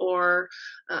tournaments or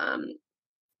um,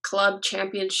 club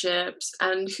championships,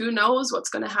 and who knows what's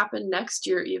going to happen next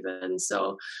year even.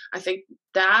 So I think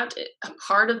that a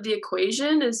part of the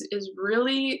equation is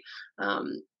really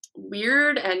um,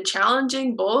 weird and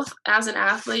challenging, both as an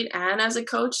athlete and as a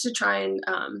coach, to try and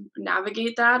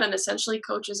navigate that. And essentially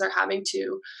coaches are having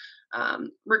to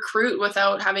recruit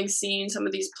without having seen some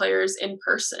of these players in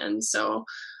person. So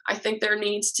I think there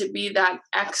needs to be that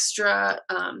extra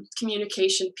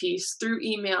communication piece through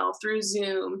email, through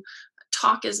Zoom.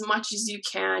 Talk as much as you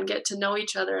can, get to know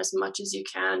each other as much as you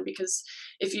can, because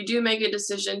if you do make a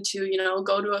decision to,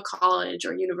 go to a college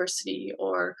or university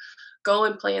or go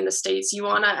and play in the States, you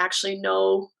want to actually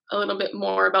know a little bit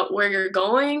more about where you're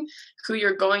going, who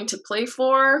you're going to play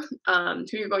for, who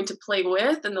you're going to play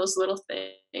with, and those little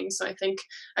things. So I think,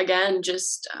 again,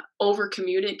 just over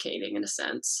communicating in a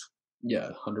sense. Yeah,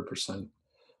 100%.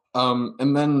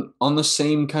 And then on the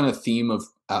same kind of theme of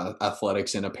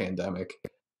athletics in a pandemic,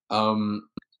 um,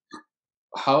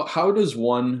 how does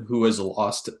one who has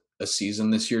lost a season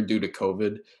this year due to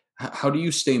COVID, how do you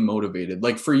stay motivated?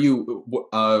 Like for you,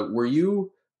 were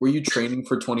you training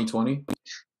for 2020?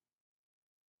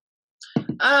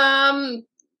 Um,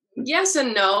 yes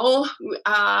and no.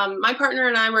 My partner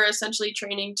and I were essentially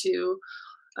training to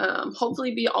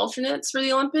hopefully be alternates for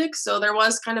the Olympics. So there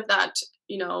was kind of that,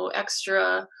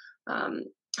 extra um,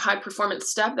 high performance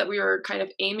step that we were kind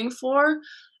of aiming for.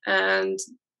 And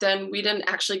then we didn't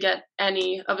actually get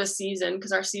any of a season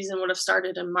because our season would have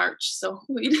started in March. So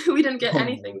we didn't get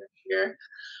anything Oh, this year.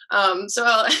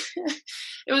 So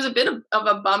it was a bit of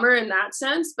a bummer in that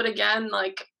sense. But again,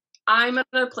 like I'm at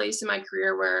a place in my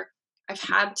career where I've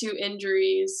had two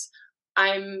injuries.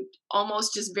 I'm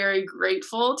almost just very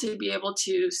grateful to be able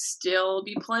to still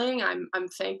be playing. I'm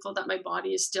thankful that my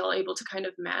body is still able to kind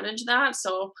of manage that.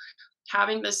 So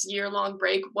having this year-long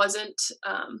break wasn't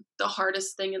the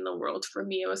hardest thing in the world for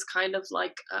me. It was kind of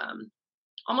like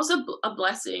almost a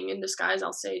blessing in disguise,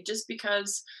 I'll say, just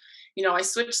because I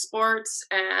switched sports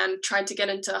and tried to get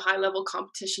into high level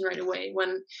competition right away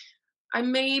when I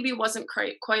maybe wasn't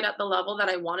quite at the level that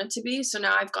I wanted to be. So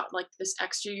now I've got like this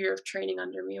extra year of training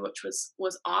under me, which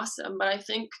was awesome. But I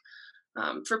think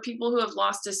for people who have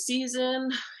lost a season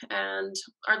and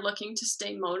are looking to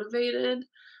stay motivated,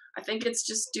 I think it's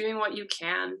just doing what you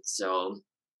can. So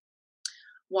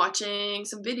watching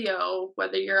some video,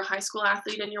 whether you're a high school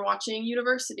athlete and you're watching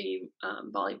university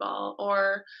volleyball,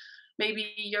 or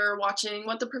maybe you're watching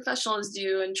what the professionals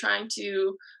do and trying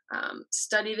to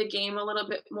study the game a little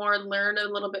bit more, learn a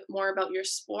little bit more about your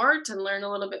sport, and learn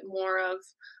a little bit more of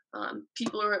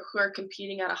people who are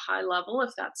competing at a high level,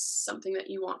 if that's something that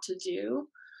you want to do.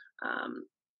 Um,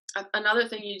 Another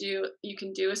thing you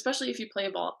can do, especially if you play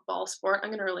a ball sport. I'm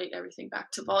going to relate everything back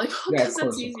to volleyball yeah, because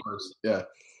it's of easy. course, yeah.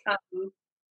 Um,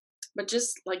 but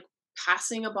just like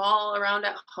passing a ball around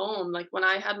at home, like when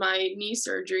I had my knee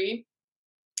surgery,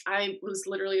 I was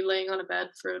literally laying on a bed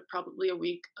for probably a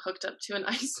week hooked up to an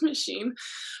ice machine.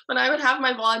 But I would have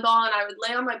my volleyball and I would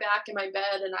lay on my back in my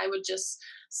bed and I would just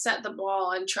set the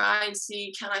ball and try and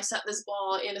see, can I set this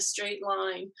ball in a straight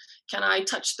line? Can I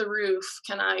touch the roof?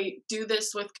 Can I do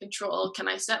this with control? Can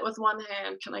I set with one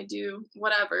hand? Can I do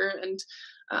whatever? And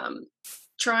um,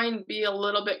 try and be a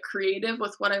little bit creative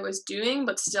with what I was doing,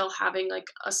 but still having like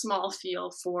a small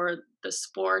feel for the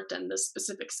sport and the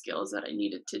specific skills that I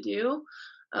needed to do.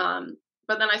 Um,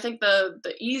 but then I think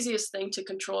the easiest thing to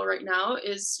control right now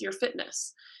is your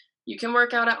fitness. You can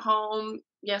work out at home.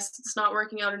 Yes, it's not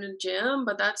working out in a gym,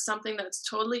 but that's something that's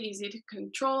totally easy to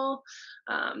control.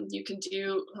 You can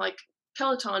do like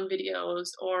Peloton videos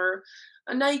or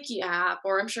a Nike app,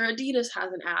 or I'm sure Adidas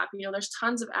has an app. There's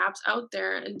tons of apps out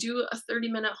there, and do a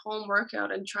 30-minute home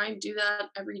workout and try and do that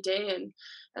every day,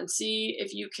 and see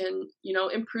if you can,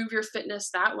 improve your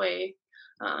fitness that way.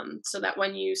 So that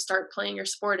when you start playing your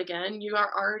sport again, you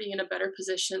are already in a better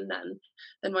position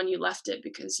than when you left it,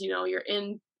 because you're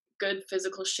in good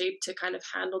physical shape to kind of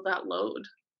handle that load.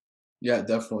 Yeah,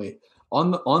 definitely.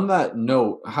 On that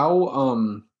note, how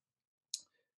I'm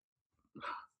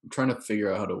trying to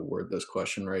figure out how to word this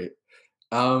question right.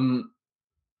 Um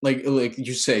like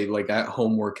you say, like at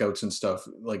home workouts and stuff,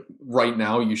 like right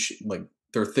now you should like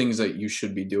there are things that you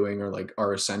should be doing or like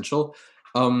are essential.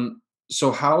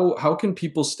 So how can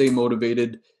people stay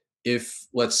motivated if,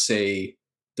 let's say,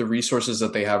 the resources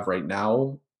that they have right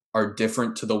now are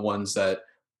different to the ones that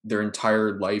their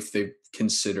entire life they've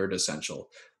considered essential?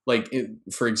 Like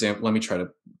for example, let me try to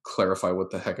clarify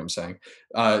what the heck I'm saying.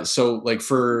 So like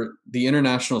for the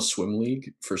International Swim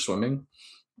League for swimming,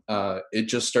 it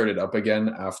just started up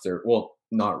again after, well,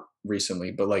 not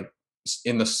recently, but like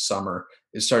in the summer,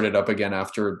 it started up again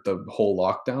after the whole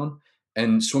lockdown,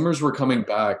 and swimmers were coming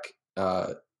back,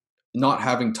 not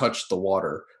having touched the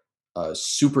water,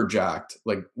 super jacked,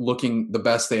 like looking the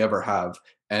best they ever have.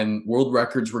 And world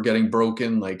records were getting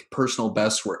broken, like personal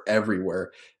bests were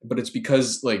everywhere. But it's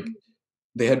because like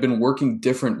they had been working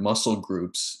different muscle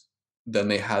groups than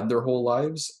they had their whole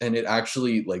lives, and it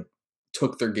actually like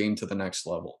took their game to the next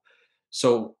level.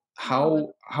 So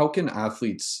Mm. how can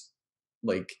athletes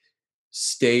like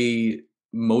stay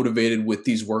motivated with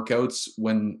these workouts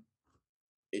when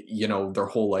their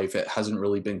whole life it hasn't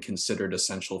really been considered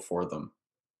essential for them?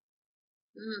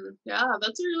 Yeah,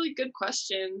 that's a really good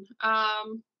question. I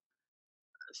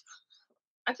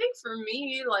think for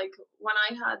me, like when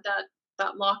I had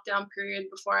that lockdown period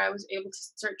before I was able to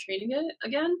start training it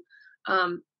again,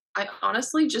 I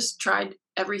honestly just tried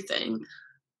everything.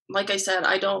 Like I said,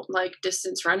 I don't like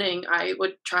distance running. I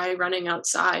would try running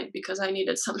outside because I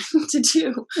needed something to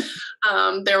do.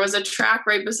 There was a track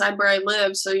right beside where I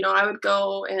lived, so I would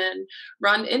go and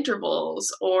run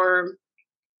intervals, or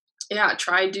yeah,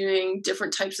 try doing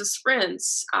different types of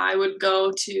sprints. I would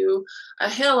go to a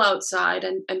hill outside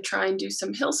and try and do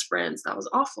some hill sprints. That was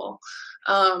awful.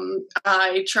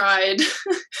 I tried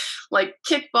like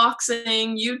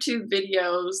kickboxing YouTube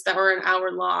videos that were an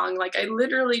hour long. Like I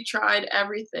literally tried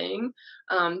everything,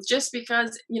 just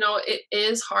because, it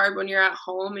is hard when you're at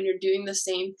home and you're doing the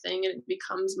same thing and it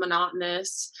becomes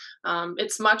monotonous.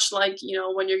 It's much like,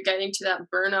 when you're getting to that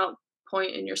burnout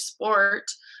point in your sport,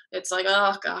 it's like,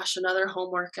 oh gosh, another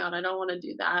home workout. I don't want to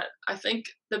do that. I think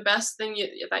the best thing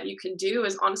that you can do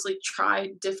is honestly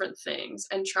try different things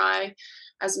and try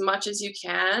as much as you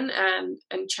can,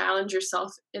 and challenge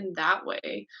yourself in that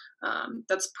way.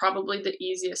 That's probably the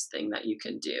easiest thing that you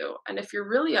can do. And if you're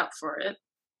really up for it,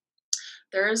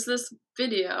 there is this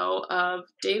video of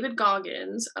David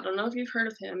Goggins. I don't know if you've heard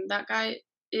of him. That guy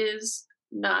is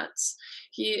nuts.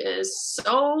 He is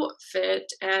so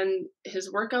fit and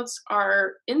his workouts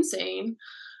are insane.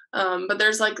 But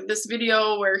there's like this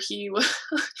video where he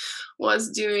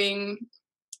was doing,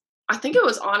 I think it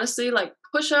was honestly like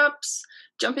push ups,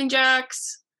 jumping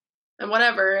jacks, and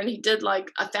whatever. And he did like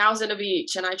 1,000 of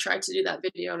each. And I tried to do that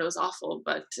video and it was awful.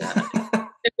 But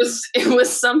it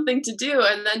was something to do.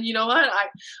 And then you know what,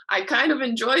 I kind of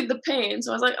enjoyed the pain,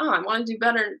 so I was like, oh, I want to do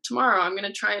better tomorrow, I'm going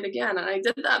to try it again. And I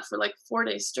did that for like 4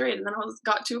 days straight, and then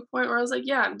got to a point where I was like,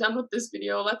 yeah, I'm done with this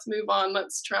video, let's move on,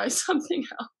 let's try something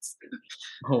else.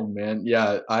 Oh man,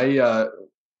 yeah. I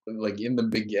like in the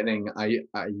beginning, I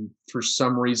for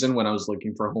some reason when I was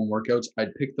looking for home workouts,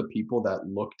 I'd pick the people that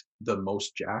looked the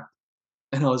most jacked.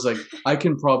 And I was like, I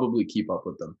can probably keep up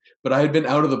with them. But I had been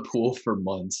out of the pool for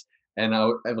months, and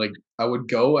I would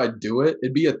go, I'd do it.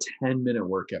 It'd be a 10-minute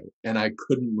workout and I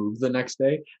couldn't move the next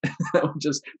day. I would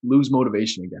just lose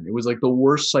motivation again. It was like the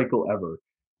worst cycle ever.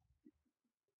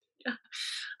 Yeah.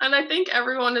 And I think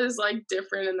everyone is like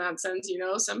different in that sense.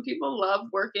 Some people love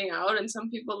working out and some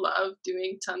people love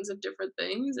doing tons of different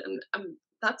things, and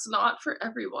that's not for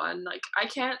everyone. Like I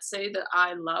can't say that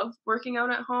I love working out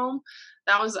at home.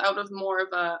 That was out of more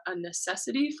of a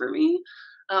necessity for me.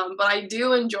 But I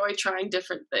do enjoy trying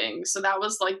different things, so that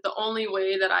was like the only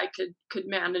way that I could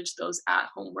manage those at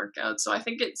home workouts. So I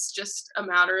think it's just a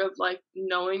matter of like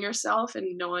knowing yourself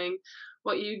and knowing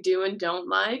what you do and don't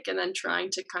like, and then trying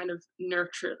to kind of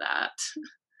nurture that.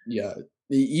 Yeah.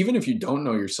 Even if you don't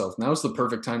know yourself, now's the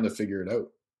perfect time to figure it out.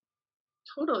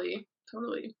 Totally,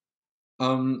 totally.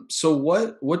 So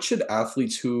what should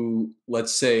athletes who,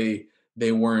 let's say,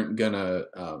 they weren't gonna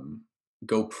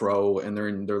go pro and they're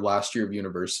in their last year of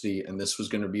university and this was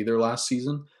gonna be their last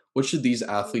season, what should these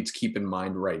athletes keep in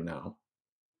mind right now?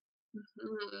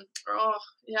 Mhm. Oh,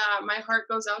 yeah, my heart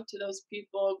goes out to those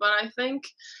people, but I think,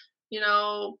 you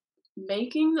know,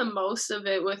 making the most of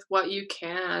it with what you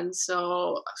can.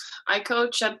 So I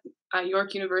coach at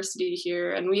York University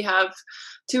here, and we have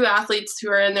two athletes who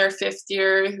are in their fifth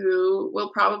year who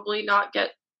will probably not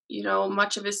get,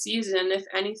 much of a season. If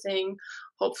anything,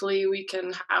 hopefully we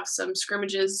can have some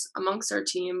scrimmages amongst our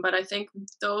team. But I think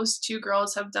those two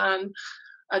girls have done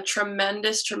a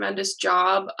tremendous, tremendous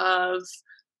job of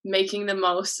making the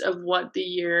most of what the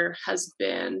year has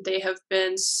been. They have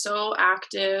been so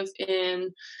active in,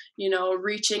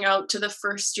 reaching out to the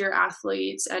first year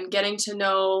athletes and getting to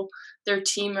know their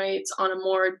teammates on a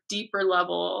more deeper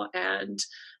level, and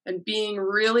being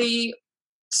really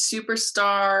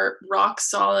superstar rock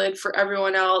solid for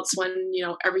everyone else when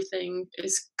everything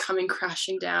is coming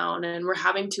crashing down and we're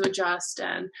having to adjust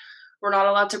and we're not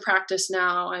allowed to practice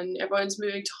now and everyone's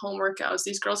moving to home workouts.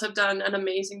 These girls have done an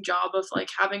amazing job of like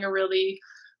having a really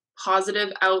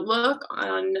positive outlook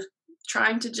on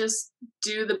trying to just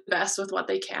do the best with what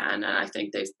they can, and I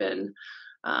think they've been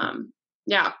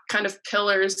yeah, kind of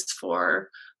pillars for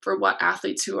what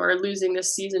athletes who are losing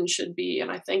this season should be.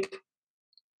 And I think,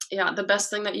 yeah, the best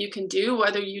thing that you can do,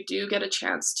 whether you do get a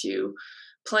chance to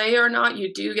play or not,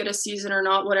 you do get a season or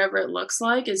not, whatever it looks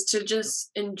like, is to just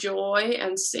enjoy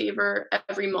and savor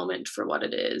every moment for what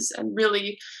it is and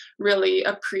really, really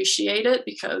appreciate it.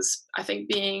 Because I think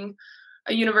being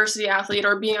a university athlete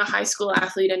or being a high school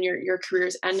athlete and your career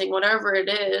is ending, whatever it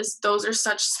is, those are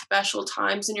such special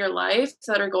times in your life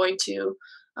that are going to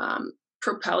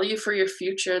propel you for your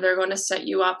future. They're going to set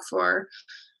you up for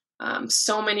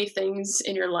so many things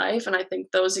in your life. And I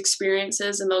think those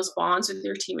experiences and those bonds with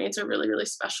your teammates are really, really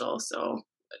special. So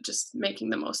just making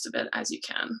the most of it as you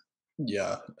can.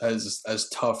 Yeah, as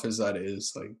tough as that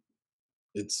is, like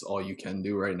it's all you can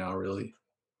do right now, really.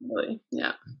 Really.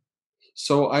 Yeah.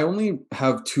 So I only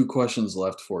have two questions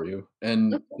left for you,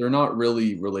 and they're not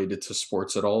really related to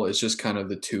sports at all. It's just kind of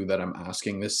the two that I'm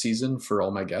asking this season for all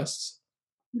my guests.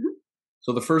 Mhm.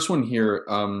 So the first one here,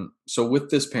 so with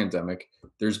this pandemic,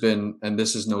 there's been, and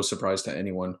this is no surprise to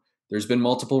anyone, there's been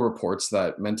multiple reports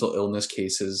that mental illness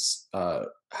cases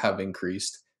have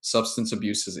increased, substance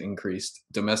abuse has increased,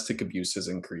 domestic abuse has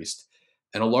increased,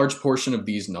 and a large portion of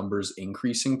these numbers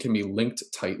increasing can be linked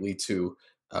tightly to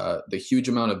the huge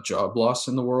amount of job loss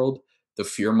in the world, the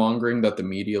fear mongering that the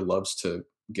media loves to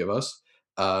give us,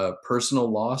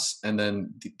 personal loss, and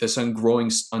then this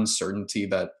growing uncertainty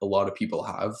that a lot of people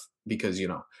have because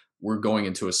we're going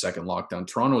into a second lockdown.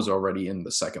 Toronto's already in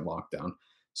the second lockdown,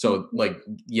 so Mhm. like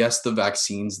yes, the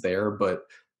vaccine's there, but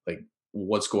like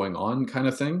what's going on, kind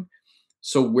of thing.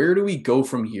 So where do we go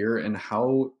from here, and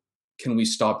how can we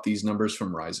stop these numbers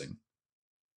from rising?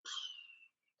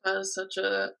 That is such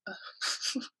a.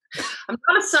 I'm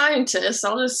not a scientist.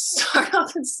 I'll just start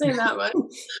off and say that much.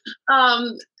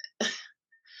 Um,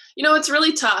 it's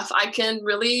really tough. I can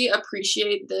really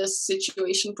appreciate this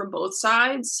situation from both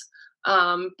sides.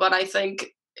 But I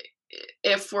think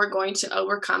if we're going to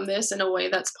overcome this in a way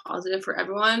that's positive for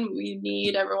everyone, we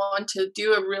need everyone to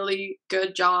do a really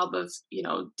good job of,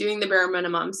 doing the bare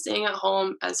minimum, staying at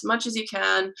home as much as you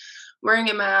can, wearing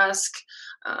a mask,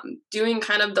 doing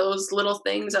kind of those little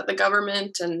things that the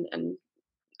government and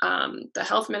the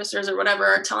health ministers or whatever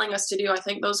are telling us to do. I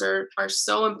think those are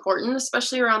so important,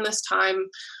 especially around this time.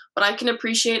 But I can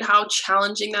appreciate how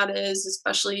challenging that is,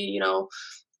 especially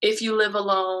if you live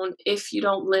alone, if you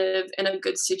don't live in a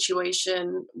good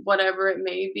situation, whatever it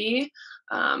may be.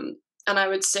 Um, and I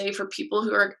would say for people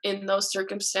who are in those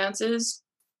circumstances,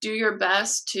 do your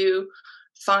best to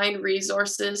find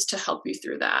resources to help you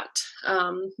through that.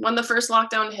 When the first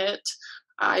lockdown hit,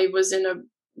 I was in a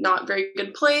not very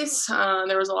good place.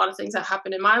 There was a lot of things that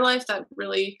happened in my life that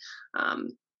really um,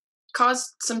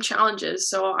 caused some challenges.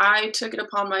 So I took it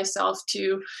upon myself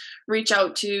to reach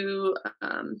out to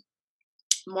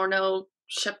Morneau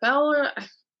Chapelle, or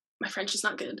my French is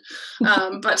not good,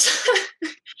 but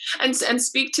and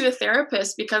speak to a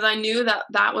therapist because I knew that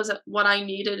that was what I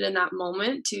needed in that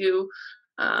moment to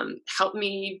help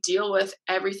me deal with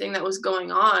everything that was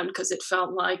going on, because it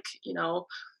felt like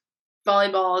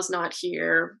volleyball is not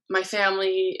here, my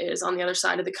family is on the other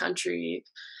side of the country,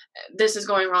 this is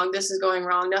going wrong, this is going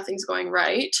wrong, nothing's going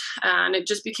right. And it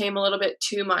just became a little bit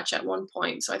too much at one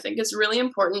point. So I think it's really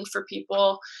important for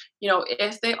people,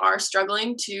 if they are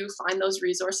struggling, to find those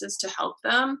resources to help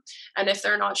them. And if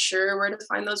they're not sure where to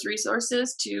find those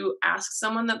resources, to ask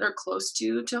someone that they're close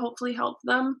to hopefully help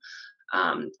them.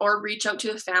 Or reach out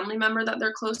to a family member that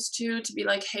they're close to be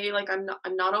like, hey, like I'm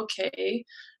not okay.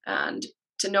 And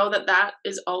to know that that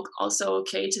is also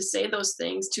okay to say those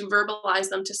things, to verbalize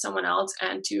them to someone else,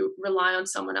 and to rely on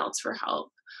someone else for help.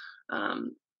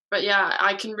 But yeah,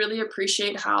 I can really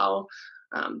appreciate how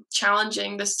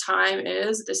challenging this time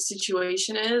is, this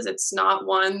situation is. It's not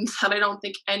one that I don't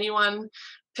think anyone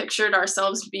pictured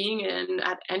ourselves being in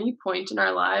at any point in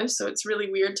our lives. So it's really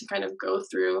weird to kind of go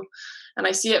through, and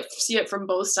I see it from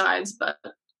both sides. But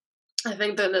I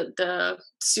think that the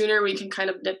sooner we can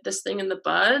kind of nip this thing in the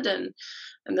bud, and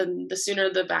then the sooner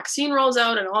the vaccine rolls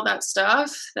out and all that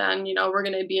stuff, then we're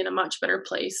going to be in a much better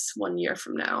place 1 year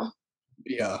from now.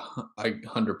 Yeah, I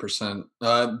 100%.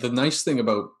 The nice thing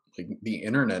about like the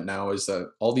internet now is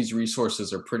that all these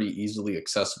resources are pretty easily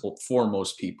accessible for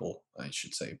most people, I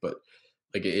should say. But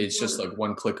like it's just Mhm, like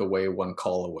one click away, one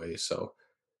call away. So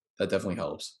that definitely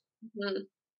helps. mhm.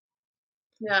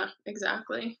 Yeah,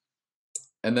 exactly.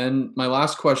 And then my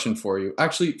last question for you,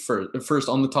 actually, first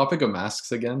on the topic of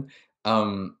masks again,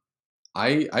 um,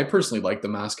 I personally like the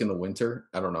mask in the winter.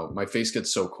 I don't know, my face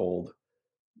gets so cold.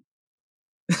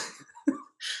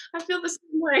 I feel the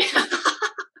same way.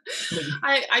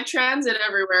 I transit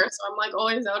everywhere, so I'm like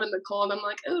always out in the cold. I'm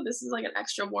like, oh, this is like an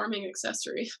extra warming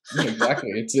accessory. Yeah,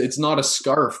 exactly. It's not a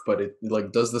scarf, but it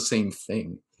like does the same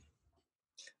thing.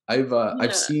 I've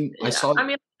Yeah, seen I yeah. saw I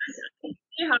mean, I can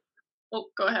see how. Oh,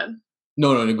 go ahead.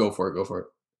 no, go for it, go for it.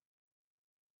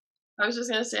 I was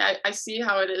just gonna say, I see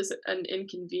how it is an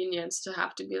inconvenience to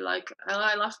have to be like, oh,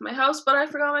 I left my house, but I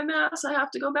forgot my mask. I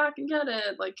have to go back and get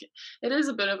it. Like, it is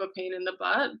a bit of a pain in the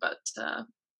butt, but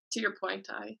to your point,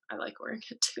 I like wearing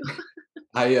it too.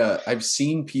 I've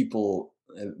seen people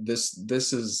this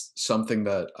is something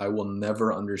that I will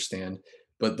never understand,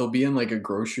 but they'll be in like a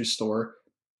grocery store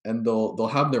and they'll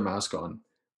have their mask on,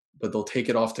 but they'll take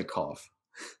it off to cough.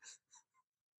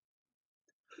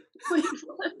 Wait,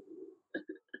 what?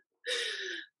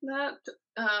 That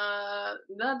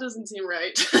that doesn't seem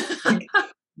right. Like,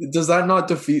 does that not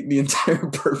defeat the entire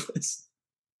purpose?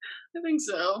 I think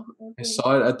so. I I think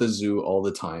saw it at the zoo all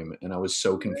the time and I was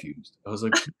so confused. I was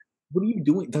like, "What are you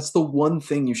doing? That's the one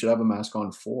thing you should have a mask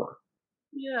on for."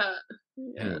 yeah,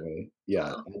 yeah. Anyway, yeah,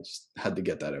 Well, I just had to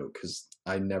get that out because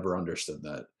I never understood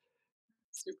that.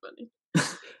 it's too funny.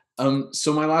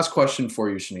 So my last question for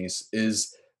you, Shanice,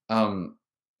 is um,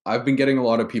 I've been getting a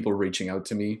lot of people reaching out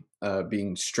to me,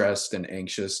 being stressed and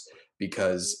anxious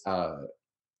because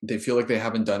they feel like they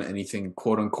haven't done anything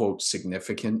quote unquote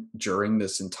significant during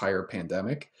this entire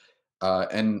pandemic.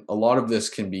 And a lot of this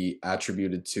can be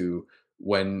attributed to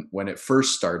when it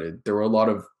first started, there were a lot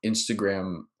of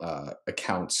Instagram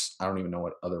accounts. I don't even know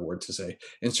what other word to say.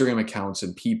 Instagram accounts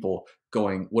and people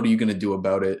going, "What are you going to do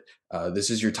about it? This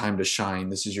is your time to shine.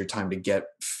 This is your time to get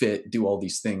fit, do all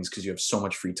these things because you have so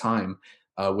much free time."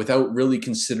 Without really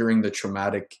considering the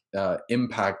traumatic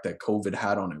impact that COVID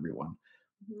had on everyone.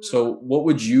 Mhm. So, what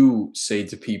would you say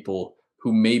to people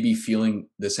who may be feeling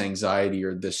this anxiety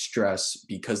or this stress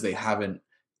because they haven't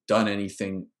done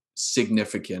anything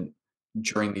significant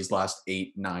during these last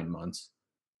 8, 9 months?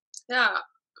 Yeah,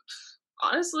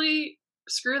 honestly,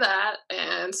 screw that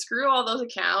and screw all those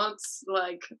accounts.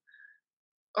 Like,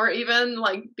 or even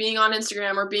like being on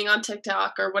Instagram or being on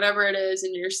TikTok or whatever it is,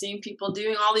 and you're seeing people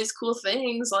doing all these cool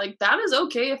things, like that is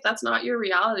okay if that's not your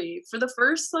reality. For the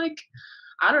first, like,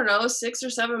 I don't know, 6 or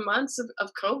 7 months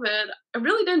of COVID, I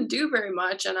really didn't do very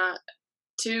much. And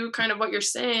to kind of what you're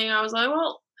saying, I was like,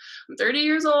 well, I'm 30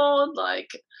 years old, like,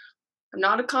 I'm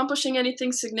not accomplishing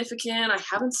anything significant. I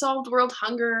haven't solved world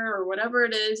hunger or whatever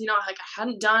it is, like I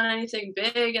hadn't done anything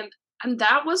big. And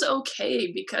that was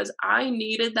okay because I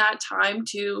needed that time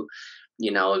to,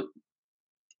 you know,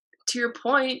 to your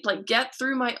point, like get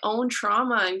through my own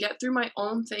trauma and get through my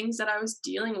own things that I was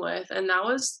dealing with. And that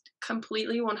was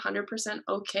completely 100%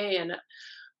 okay.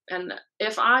 And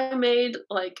if I made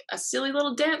like a silly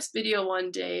little dance video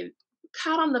one day,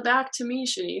 pat on the back to me,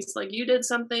 Shanice. Like you did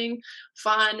something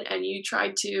fun and you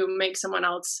tried to make someone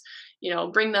else,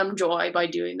 bring them joy by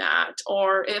doing that.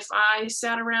 Or if I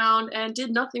sat around and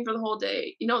did nothing for the whole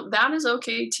day, that is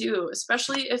okay too.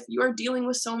 Especially if you are dealing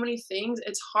with so many things,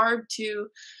 it's hard to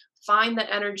find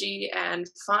the energy and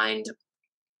find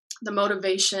the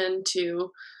motivation to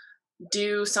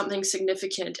do something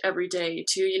significant every day,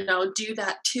 to, you know, do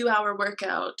that 2-hour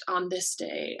workout on this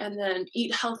day and then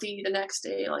eat healthy the next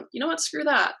day. Like, you know what, screw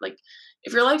that. Like,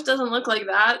 if your life doesn't look like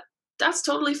that, that's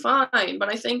totally fine.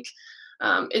 But I think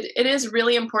it is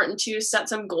really important to set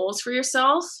some goals for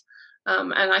yourself.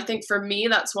 And I think for me,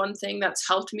 that's one thing that's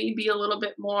helped me be a little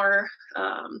bit more,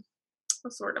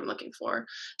 what's the word I'm looking for?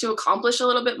 To accomplish a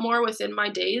little bit more within my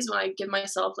days, when I give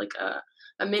myself like a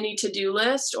mini to-do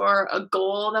list or a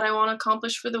goal that I want to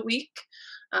accomplish for the week.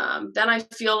 Then I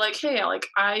feel like, hey, like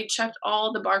I checked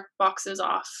all the boxes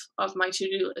off of my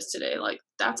to-do list today. Like,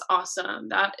 that's awesome.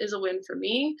 That is a win for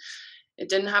me. It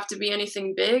didn't have to be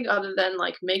anything big other than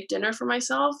like make dinner for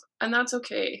myself, and that's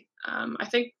okay. I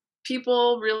think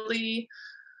people really,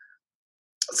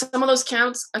 some of those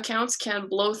accounts can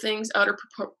blow things out of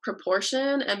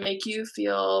proportion and make you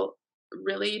feel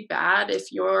really bad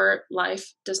if your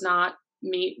life does not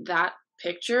meet that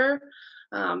picture.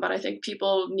 But I think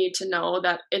people need to know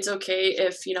that it's okay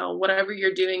if, you know, whatever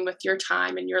you're doing with your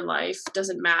time and your life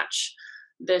doesn't match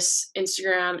this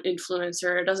Instagram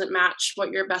influencer. It doesn't match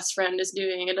what your best friend is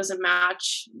doing. It doesn't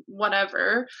match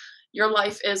whatever. Your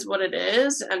life is what it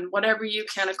is, and whatever you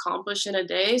can accomplish in a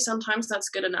day, sometimes that's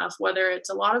good enough, whether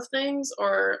it's a lot of things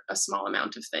or a small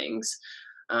amount of things.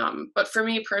 But for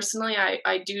me personally,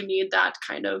 I do need that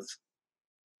kind of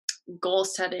goal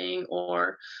setting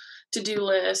or to-do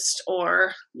list,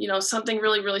 or, you know, something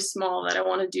really, really small that I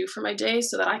want to do for my day,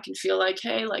 so that I can feel like,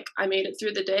 hey, like I made it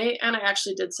through the day and I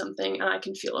actually did something, and I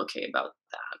can feel okay about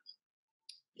that.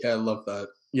 Yeah, I love that.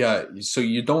 Yeah, so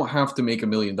you don't have to make $1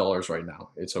 million right now.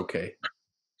 It's okay.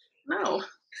 No,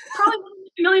 probably won't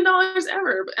make $1 million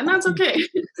ever, and that's okay.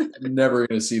 Never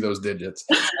gonna see those digits.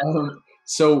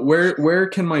 So where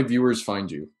can my viewers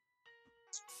find you?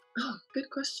 Oh, good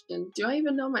question. Do I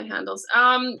even know my handles?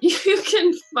 You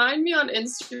can find me on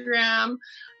Instagram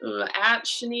at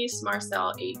Shanice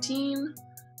Marcelle 18.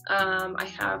 I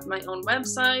have my own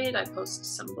website. I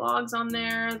post some blogs on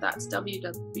there. That's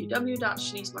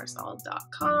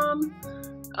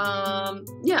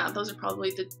www.shanicemarcelle.com. Yeah, those are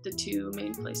probably the two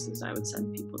main places I would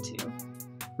send people to.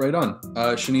 Right on.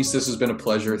 Shanice, this has been a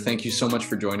pleasure. Thank you so much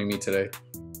for joining me today.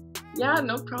 Yeah,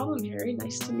 no problem, Harry.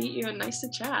 Nice to meet you and nice to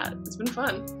chat. It's been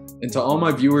fun. And to all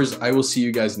my viewers, I will see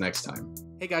you guys next time.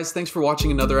 Hey guys, thanks for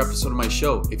watching another episode of my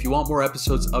show. If you want more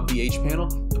episodes of the H Panel,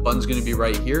 the button's going to be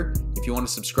right here. If you want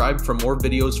to subscribe for more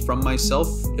videos from myself,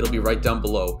 it'll be right down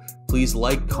below. Please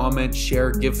like, comment,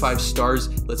 share, give 5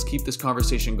 stars. Let's keep this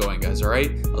conversation going, guys, all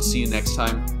right? I'll see you next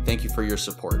time. Thank you for your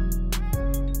support.